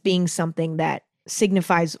as being something that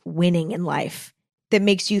signifies winning in life, that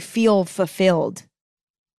makes you feel fulfilled,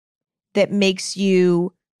 that makes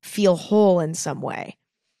you feel whole in some way.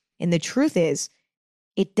 And the truth is,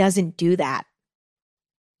 it doesn't do that.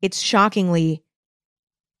 It's shockingly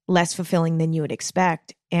less fulfilling than you would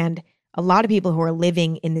expect. And a lot of people who are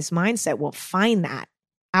living in this mindset will find that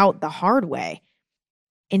out the hard way.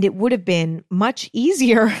 And it would have been much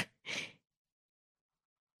easier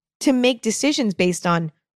to make decisions based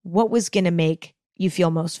on what was going to make you feel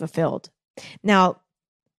most fulfilled. Now,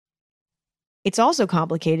 it's also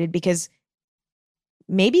complicated because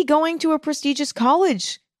maybe going to a prestigious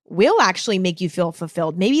college will actually make you feel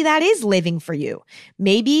fulfilled. Maybe that is living for you.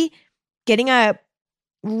 Maybe getting a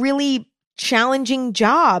really challenging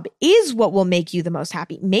job is what will make you the most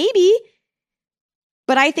happy. Maybe.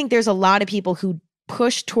 But I think there's a lot of people who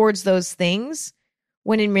push towards those things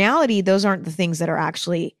when in reality, those aren't the things that are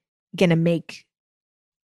actually going to make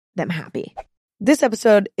them happy. This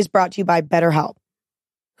episode is brought to you by BetterHelp.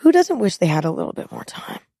 Who doesn't wish they had a little bit more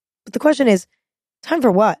time? But the question is, time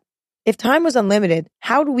for what? If time was unlimited,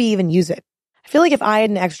 how do we even use it? I feel like if I had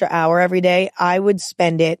an extra hour every day, I would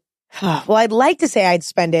spend it, well, I'd like to say I'd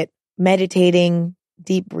spend it meditating,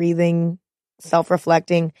 deep breathing,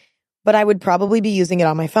 self-reflecting, but I would probably be using it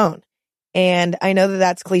on my phone. And I know that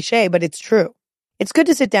that's cliche, but it's true. It's good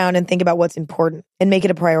to sit down and think about what's important and make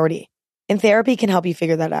it a priority. And therapy can help you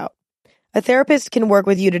figure that out. A therapist can work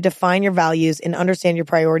with you to define your values and understand your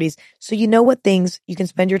priorities so you know what things you can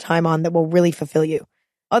spend your time on that will really fulfill you.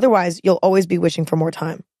 Otherwise, you'll always be wishing for more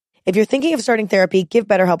time. If you're thinking of starting therapy, give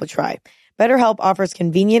BetterHelp a try. BetterHelp offers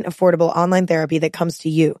convenient, affordable online therapy that comes to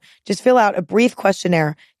you. Just fill out a brief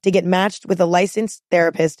questionnaire to get matched with a licensed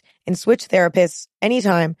therapist and switch therapists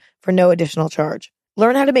anytime for no additional charge.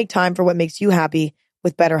 Learn how to make time for what makes you happy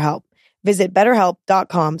with BetterHelp. Visit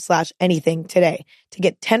BetterHelp.com/anything today to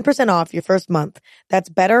get 10% off your first month. That's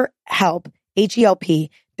BetterHelp,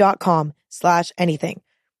 HELP.com/anything.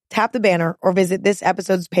 Tap the banner or visit this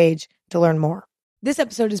episode's page to learn more. This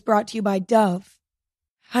episode is brought to you by Dove.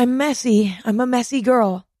 I'm messy. I'm a messy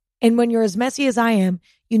girl. And when you're as messy as I am,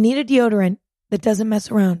 you need a deodorant that doesn't mess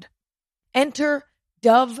around. Enter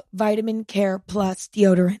Dove Vitamin Care Plus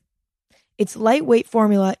deodorant. Its lightweight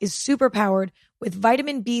formula is super powered with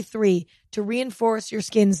vitamin B3 to reinforce your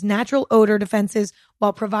skin's natural odor defenses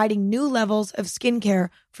while providing new levels of skincare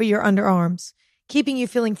for your underarms, keeping you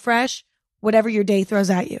feeling fresh whatever your day throws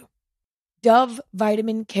at you. Dove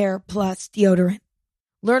Vitamin Care Plus deodorant.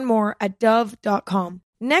 Learn more at dove.com.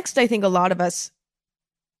 Next, I think a lot of us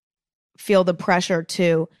feel the pressure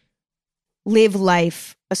to live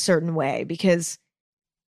life a certain way because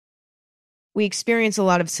we experience a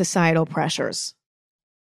lot of societal pressures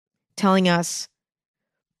telling us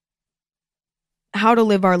how to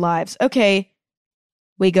live our lives. Okay,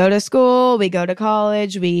 we go to school, we go to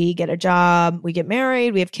college, we get a job, we get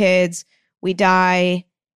married, we have kids, we die,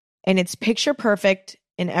 and it's picture perfect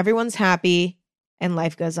and everyone's happy and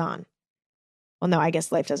life goes on. Well, no, I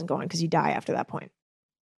guess life doesn't go on because you die after that point.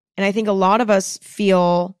 And I think a lot of us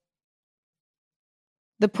feel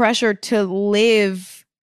the pressure to live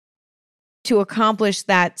to accomplish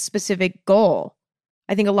that specific goal.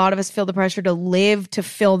 I think a lot of us feel the pressure to live to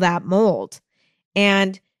fill that mold.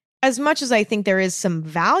 And as much as I think there is some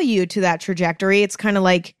value to that trajectory, it's kind of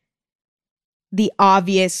like the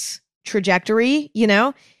obvious trajectory, you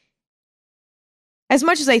know? As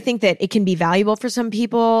much as I think that it can be valuable for some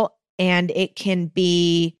people and it can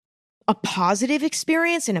be a positive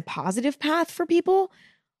experience and a positive path for people,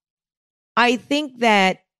 I think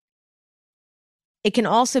that it can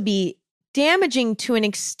also be damaging to an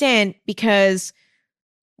extent because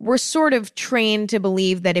we're sort of trained to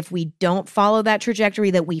believe that if we don't follow that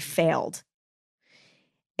trajectory, that we failed.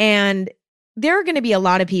 And there are going to be a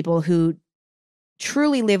lot of people who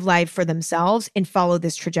truly live life for themselves and follow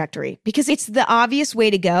this trajectory because it's the obvious way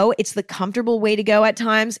to go. It's the comfortable way to go at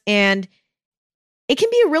times. And it can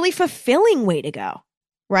be a really fulfilling way to go,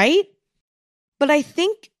 right? But I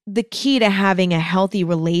think the key to having a healthy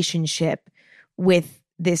relationship with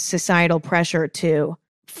this societal pressure to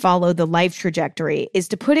follow the life trajectory is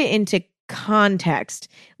to put it into context.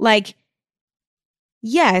 Like,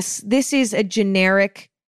 yes, this is a generic,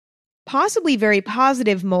 possibly very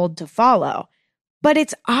positive mold to follow, but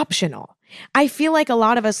it's optional. I feel like a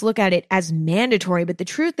lot of us look at it as mandatory, but the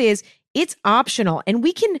truth is it's optional and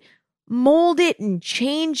we can mold it and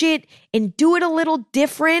change it and do it a little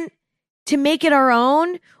different to make it our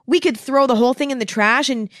own. We could throw the whole thing in the trash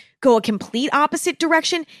and go a complete opposite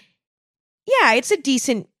direction. Yeah, it's a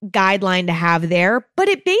decent guideline to have there, but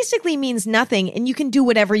it basically means nothing and you can do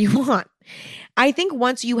whatever you want. I think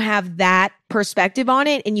once you have that perspective on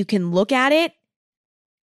it and you can look at it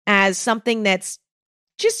as something that's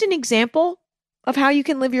just an example of how you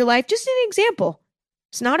can live your life, just an example.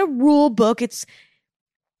 It's not a rule book. It's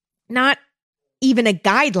not even a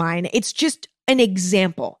guideline. It's just an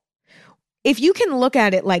example. If you can look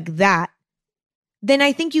at it like that, then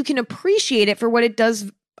I think you can appreciate it for what it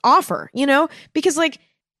does offer, you know? Because like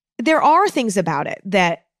there are things about it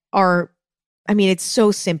that are, I mean, it's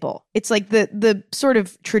so simple. It's like the sort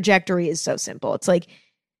of trajectory is so simple. It's like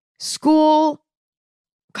school,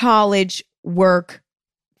 college, work,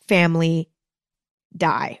 family,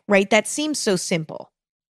 die, right? That seems so simple.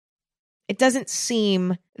 It doesn't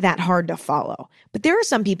seem that hard to follow. But there are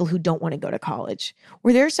some people who don't want to go to college,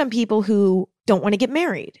 or there are some people who don't want to get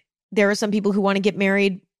married. There are some people who want to get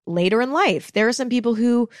married later in life. There are some people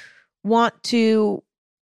who want to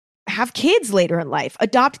have kids later in life,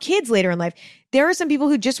 adopt kids later in life. There are some people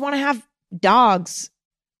who just want to have dogs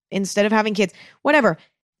instead of having kids, whatever.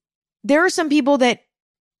 There are some people that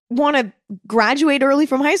want to graduate early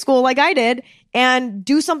from high school like I did and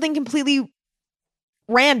do something completely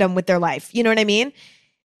random with their life. You know what I mean?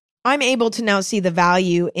 I'm able to now see the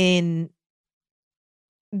value in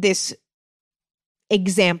this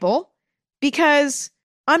example because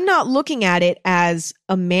I'm not looking at it as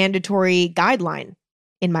a mandatory guideline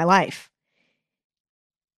in my life.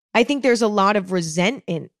 I think there's a lot of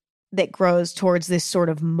resentment that grows towards this sort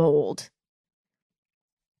of mold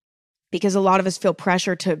because a lot of us feel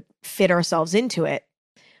pressure to fit ourselves into it.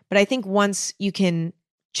 But I think once you can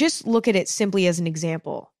just look at it simply as an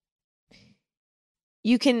example,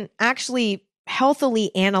 you can actually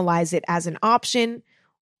healthily analyze it as an option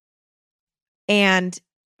and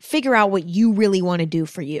figure out what you really want to do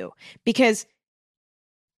for you. Because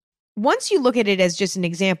once you look at it as just an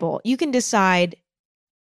example, you can decide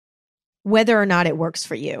whether or not it works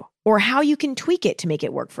for you, or how you can tweak it to make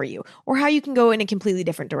it work for you, or how you can go in a completely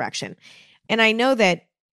different direction. And I know that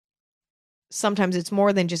sometimes it's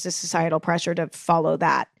more than just a societal pressure to follow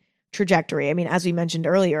that trajectory. I mean, as we mentioned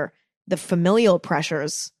earlier, the familial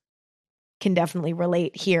pressures can definitely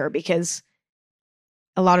relate here because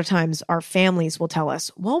a lot of times our families will tell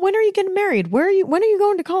us, well, when are you getting married? When are you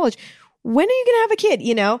going to college? When are you going to have a kid?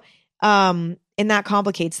 You know, and that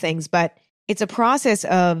complicates things, but it's a process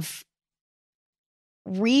of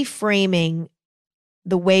reframing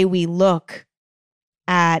the way we look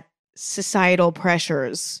at societal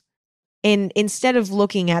pressures. And instead of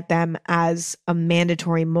looking at them as a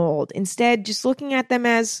mandatory mold, instead just looking at them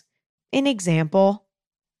as an example.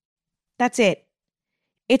 That's it.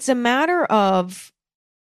 It's a matter of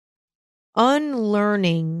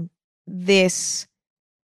unlearning this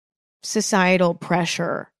societal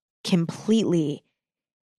pressure completely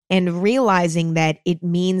and realizing that it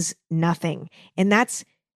means nothing. And that's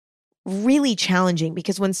really challenging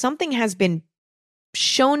because when something has been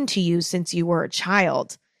shown to you since you were a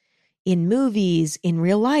child, in movies, in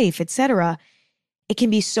real life, etc., it can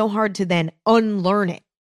be so hard to then unlearn it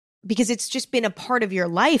because it's just been a part of your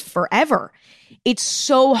life forever. It's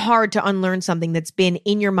so hard to unlearn something that's been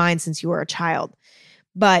in your mind since you were a child,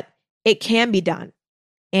 but it can be done.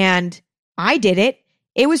 And I did it.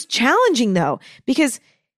 It was challenging though, because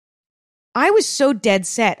I was so dead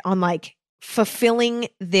set on like fulfilling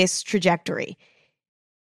this trajectory.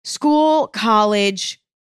 School, college,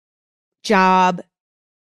 job,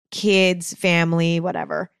 kids, family,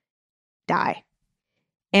 whatever, die.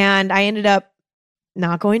 And I ended up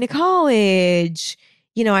not going to college.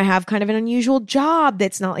 You know, I have kind of an unusual job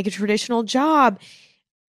that's not like a traditional job.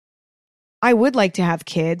 I would like to have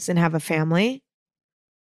kids and have a family,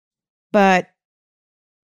 but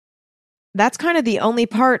that's kind of the only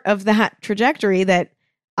part of that trajectory that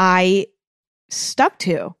I stuck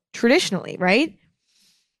to traditionally, right?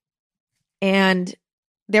 And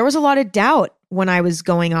there was a lot of doubt when I was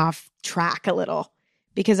going off track a little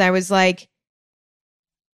because I was like,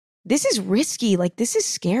 this is risky. Like, this is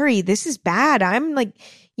scary. This is bad. I'm like,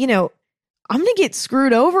 you know, I'm going to get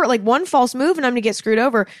screwed over. Like one false move and I'm going to get screwed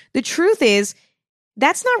over. The truth is,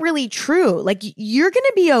 that's not really true. Like, you're going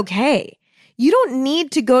to be okay. You don't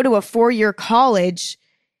need to go to a 4-year college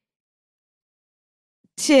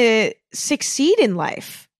to succeed in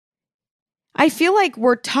life. I feel like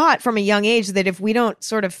we're taught from a young age that if we don't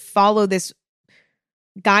sort of follow this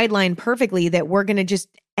guideline perfectly, that we're going to just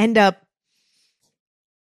end up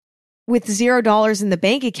with $0 in the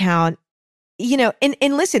bank account, you know, and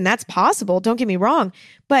listen, that's possible. Don't get me wrong,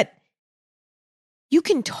 but you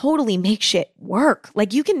can totally make shit work.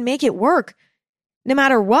 Like you can make it work no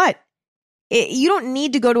matter what. You don't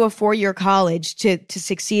need to go to a 4-year college to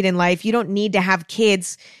succeed in life. You don't need to have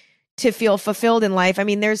kids to feel fulfilled in life. I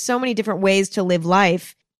mean, there's so many different ways to live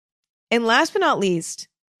life. And last but not least,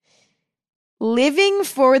 living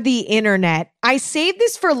for the internet. I saved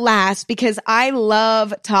this for last because I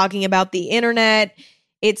love talking about the internet.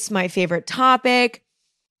 It's my favorite topic.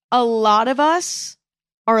 A lot of us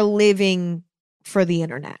are living for the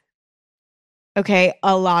internet. Okay,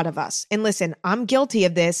 a lot of us. And listen, I'm guilty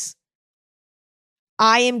of this.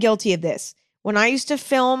 I am guilty of this. When I used to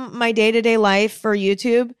film my day-to-day life for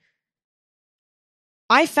YouTube,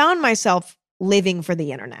 I found myself living for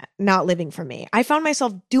the internet, not living for me. I found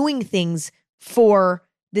myself doing things for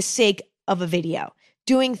the sake of a video,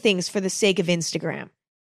 doing things for the sake of Instagram.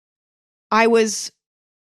 I was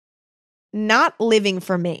not living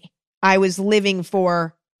for me. I was living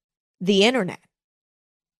for the internet.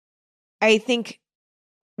 I think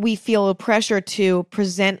we feel a pressure to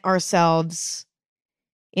present ourselves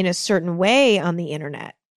in a certain way on the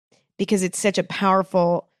internet because it's such a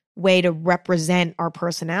powerful way to represent our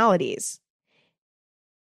personalities.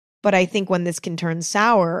 But I think when this can turn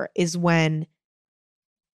sour is when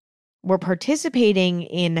we're participating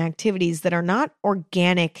in activities that are not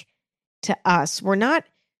organic to us. We're not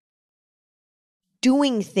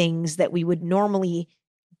doing things that we would normally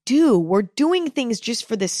do. We're doing things just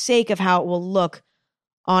for the sake of how it will look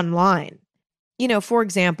online. You know, for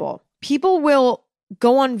example, people will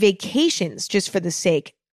go on vacations just for the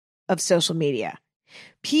sake of social media.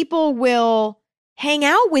 People will hang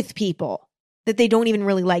out with people that they don't even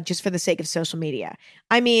really like just for the sake of social media.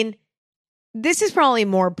 I mean, this is probably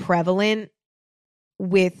more prevalent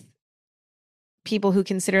with people who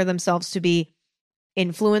consider themselves to be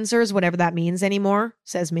influencers, whatever that means anymore,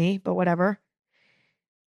 says me, but whatever.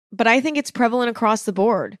 But I think it's prevalent across the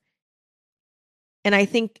board. And I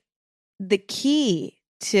think the key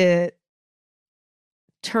to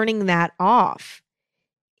turning that off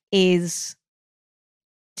is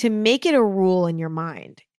to make it a rule in your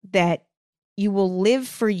mind that you will live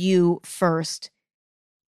for you first,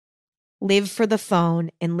 live for the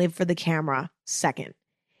phone, and live for the camera second.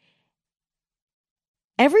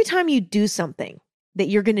 Every time you do something that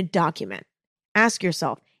you're going to document, ask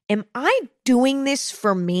yourself, am I doing this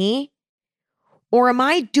for me or am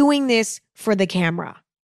I doing this for the camera?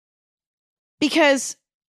 Because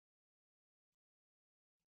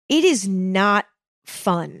it is not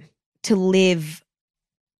fun to live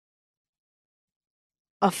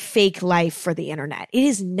a fake life for the internet. It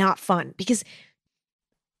is not fun because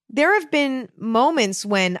there have been moments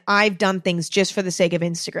when I've done things just for the sake of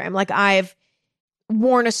Instagram. Like I've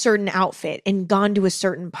worn a certain outfit and gone to a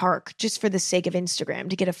certain park just for the sake of Instagram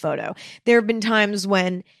to get a photo. There have been times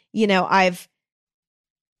when, you know, I've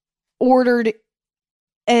ordered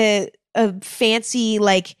a fancy,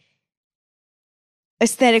 like,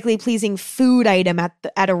 aesthetically pleasing food item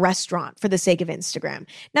at a restaurant for the sake of Instagram.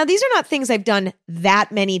 Now, these are not things I've done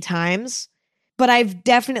that many times, but I've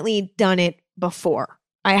definitely done it before.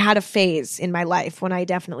 I had a phase in my life when I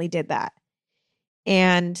definitely did that.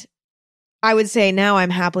 And I would say now I'm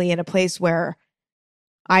happily in a place where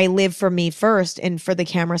I live for me first and for the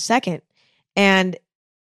camera second. And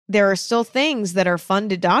there are still things that are fun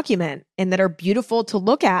to document and that are beautiful to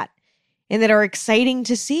look at and that are exciting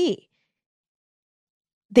to see.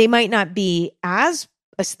 They might not be as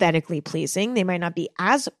aesthetically pleasing. They might not be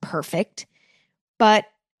as perfect, but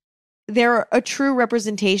they're a true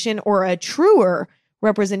representation or a truer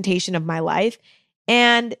representation of my life.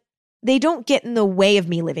 And they don't get in the way of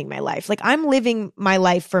me living my life. Like, I'm living my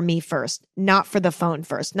life for me first, not for the phone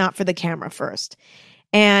first, not for the camera first.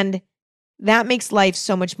 And that makes life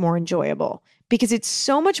so much more enjoyable, because it's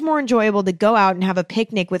so much more enjoyable to go out and have a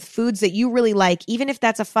picnic with foods that you really like, even if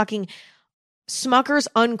that's a fucking Smucker's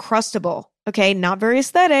Uncrustable. Okay, not very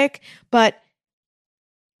aesthetic, but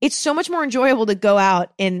it's so much more enjoyable to go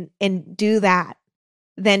out and do that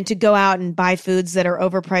than to go out and buy foods that are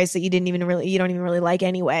overpriced that you don't even really like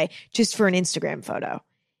anyway, just for an Instagram photo.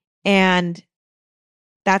 And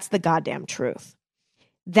that's the goddamn truth.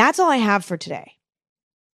 That's all I have for today.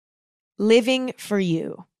 Living for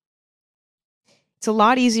you. It's a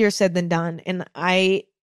lot easier said than done. And I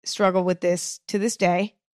struggle with this to this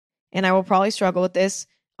day. And I will probably struggle with this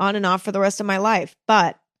on and off for the rest of my life.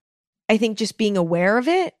 But I think just being aware of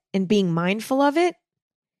it and being mindful of it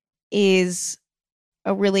is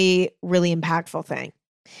a really, really impactful thing.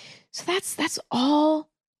 So that's all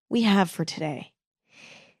we have for today.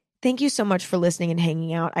 Thank you so much for listening and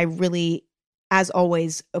hanging out. I really, as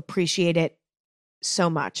always, appreciate it so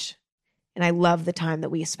much. And I love the time that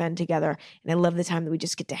we spend together. And I love the time that we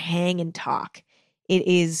just get to hang and talk. It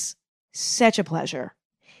is such a pleasure.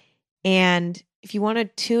 And if you want to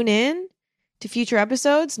tune in to future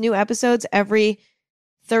episodes, new episodes every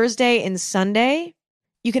Thursday and Sunday,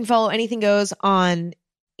 you can follow Anything Goes on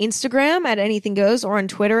Instagram at Anything Goes or on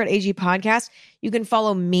Twitter at AG Podcast. You can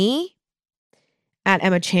follow me at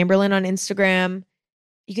Emma Chamberlain on Instagram.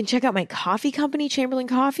 You can check out my coffee company, Chamberlain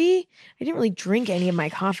Coffee. I didn't really drink any of my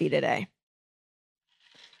coffee today.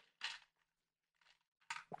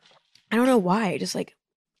 I don't know why.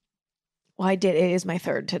 I did. It is my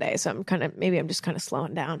third today, so maybe I'm just kind of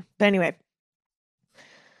slowing down. But anyway,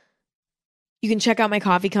 you can check out my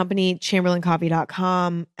coffee company,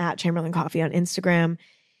 chamberlaincoffee.com, at Chamberlain Coffee on Instagram.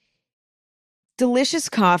 Delicious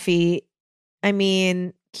coffee. I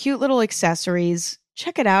mean, cute little accessories.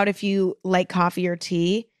 Check it out if you like coffee or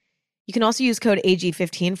tea. You can also use code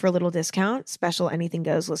AG15 for a little discount. Special Anything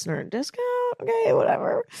Goes listener discount. Okay,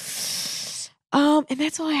 whatever. And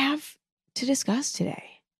that's all I have to discuss today.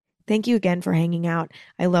 Thank you again for hanging out.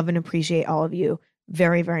 I love and appreciate all of you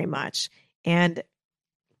very, very much. And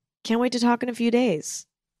can't wait to talk in a few days.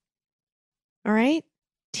 All right?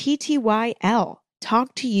 TTYL.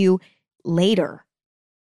 Talk to you later.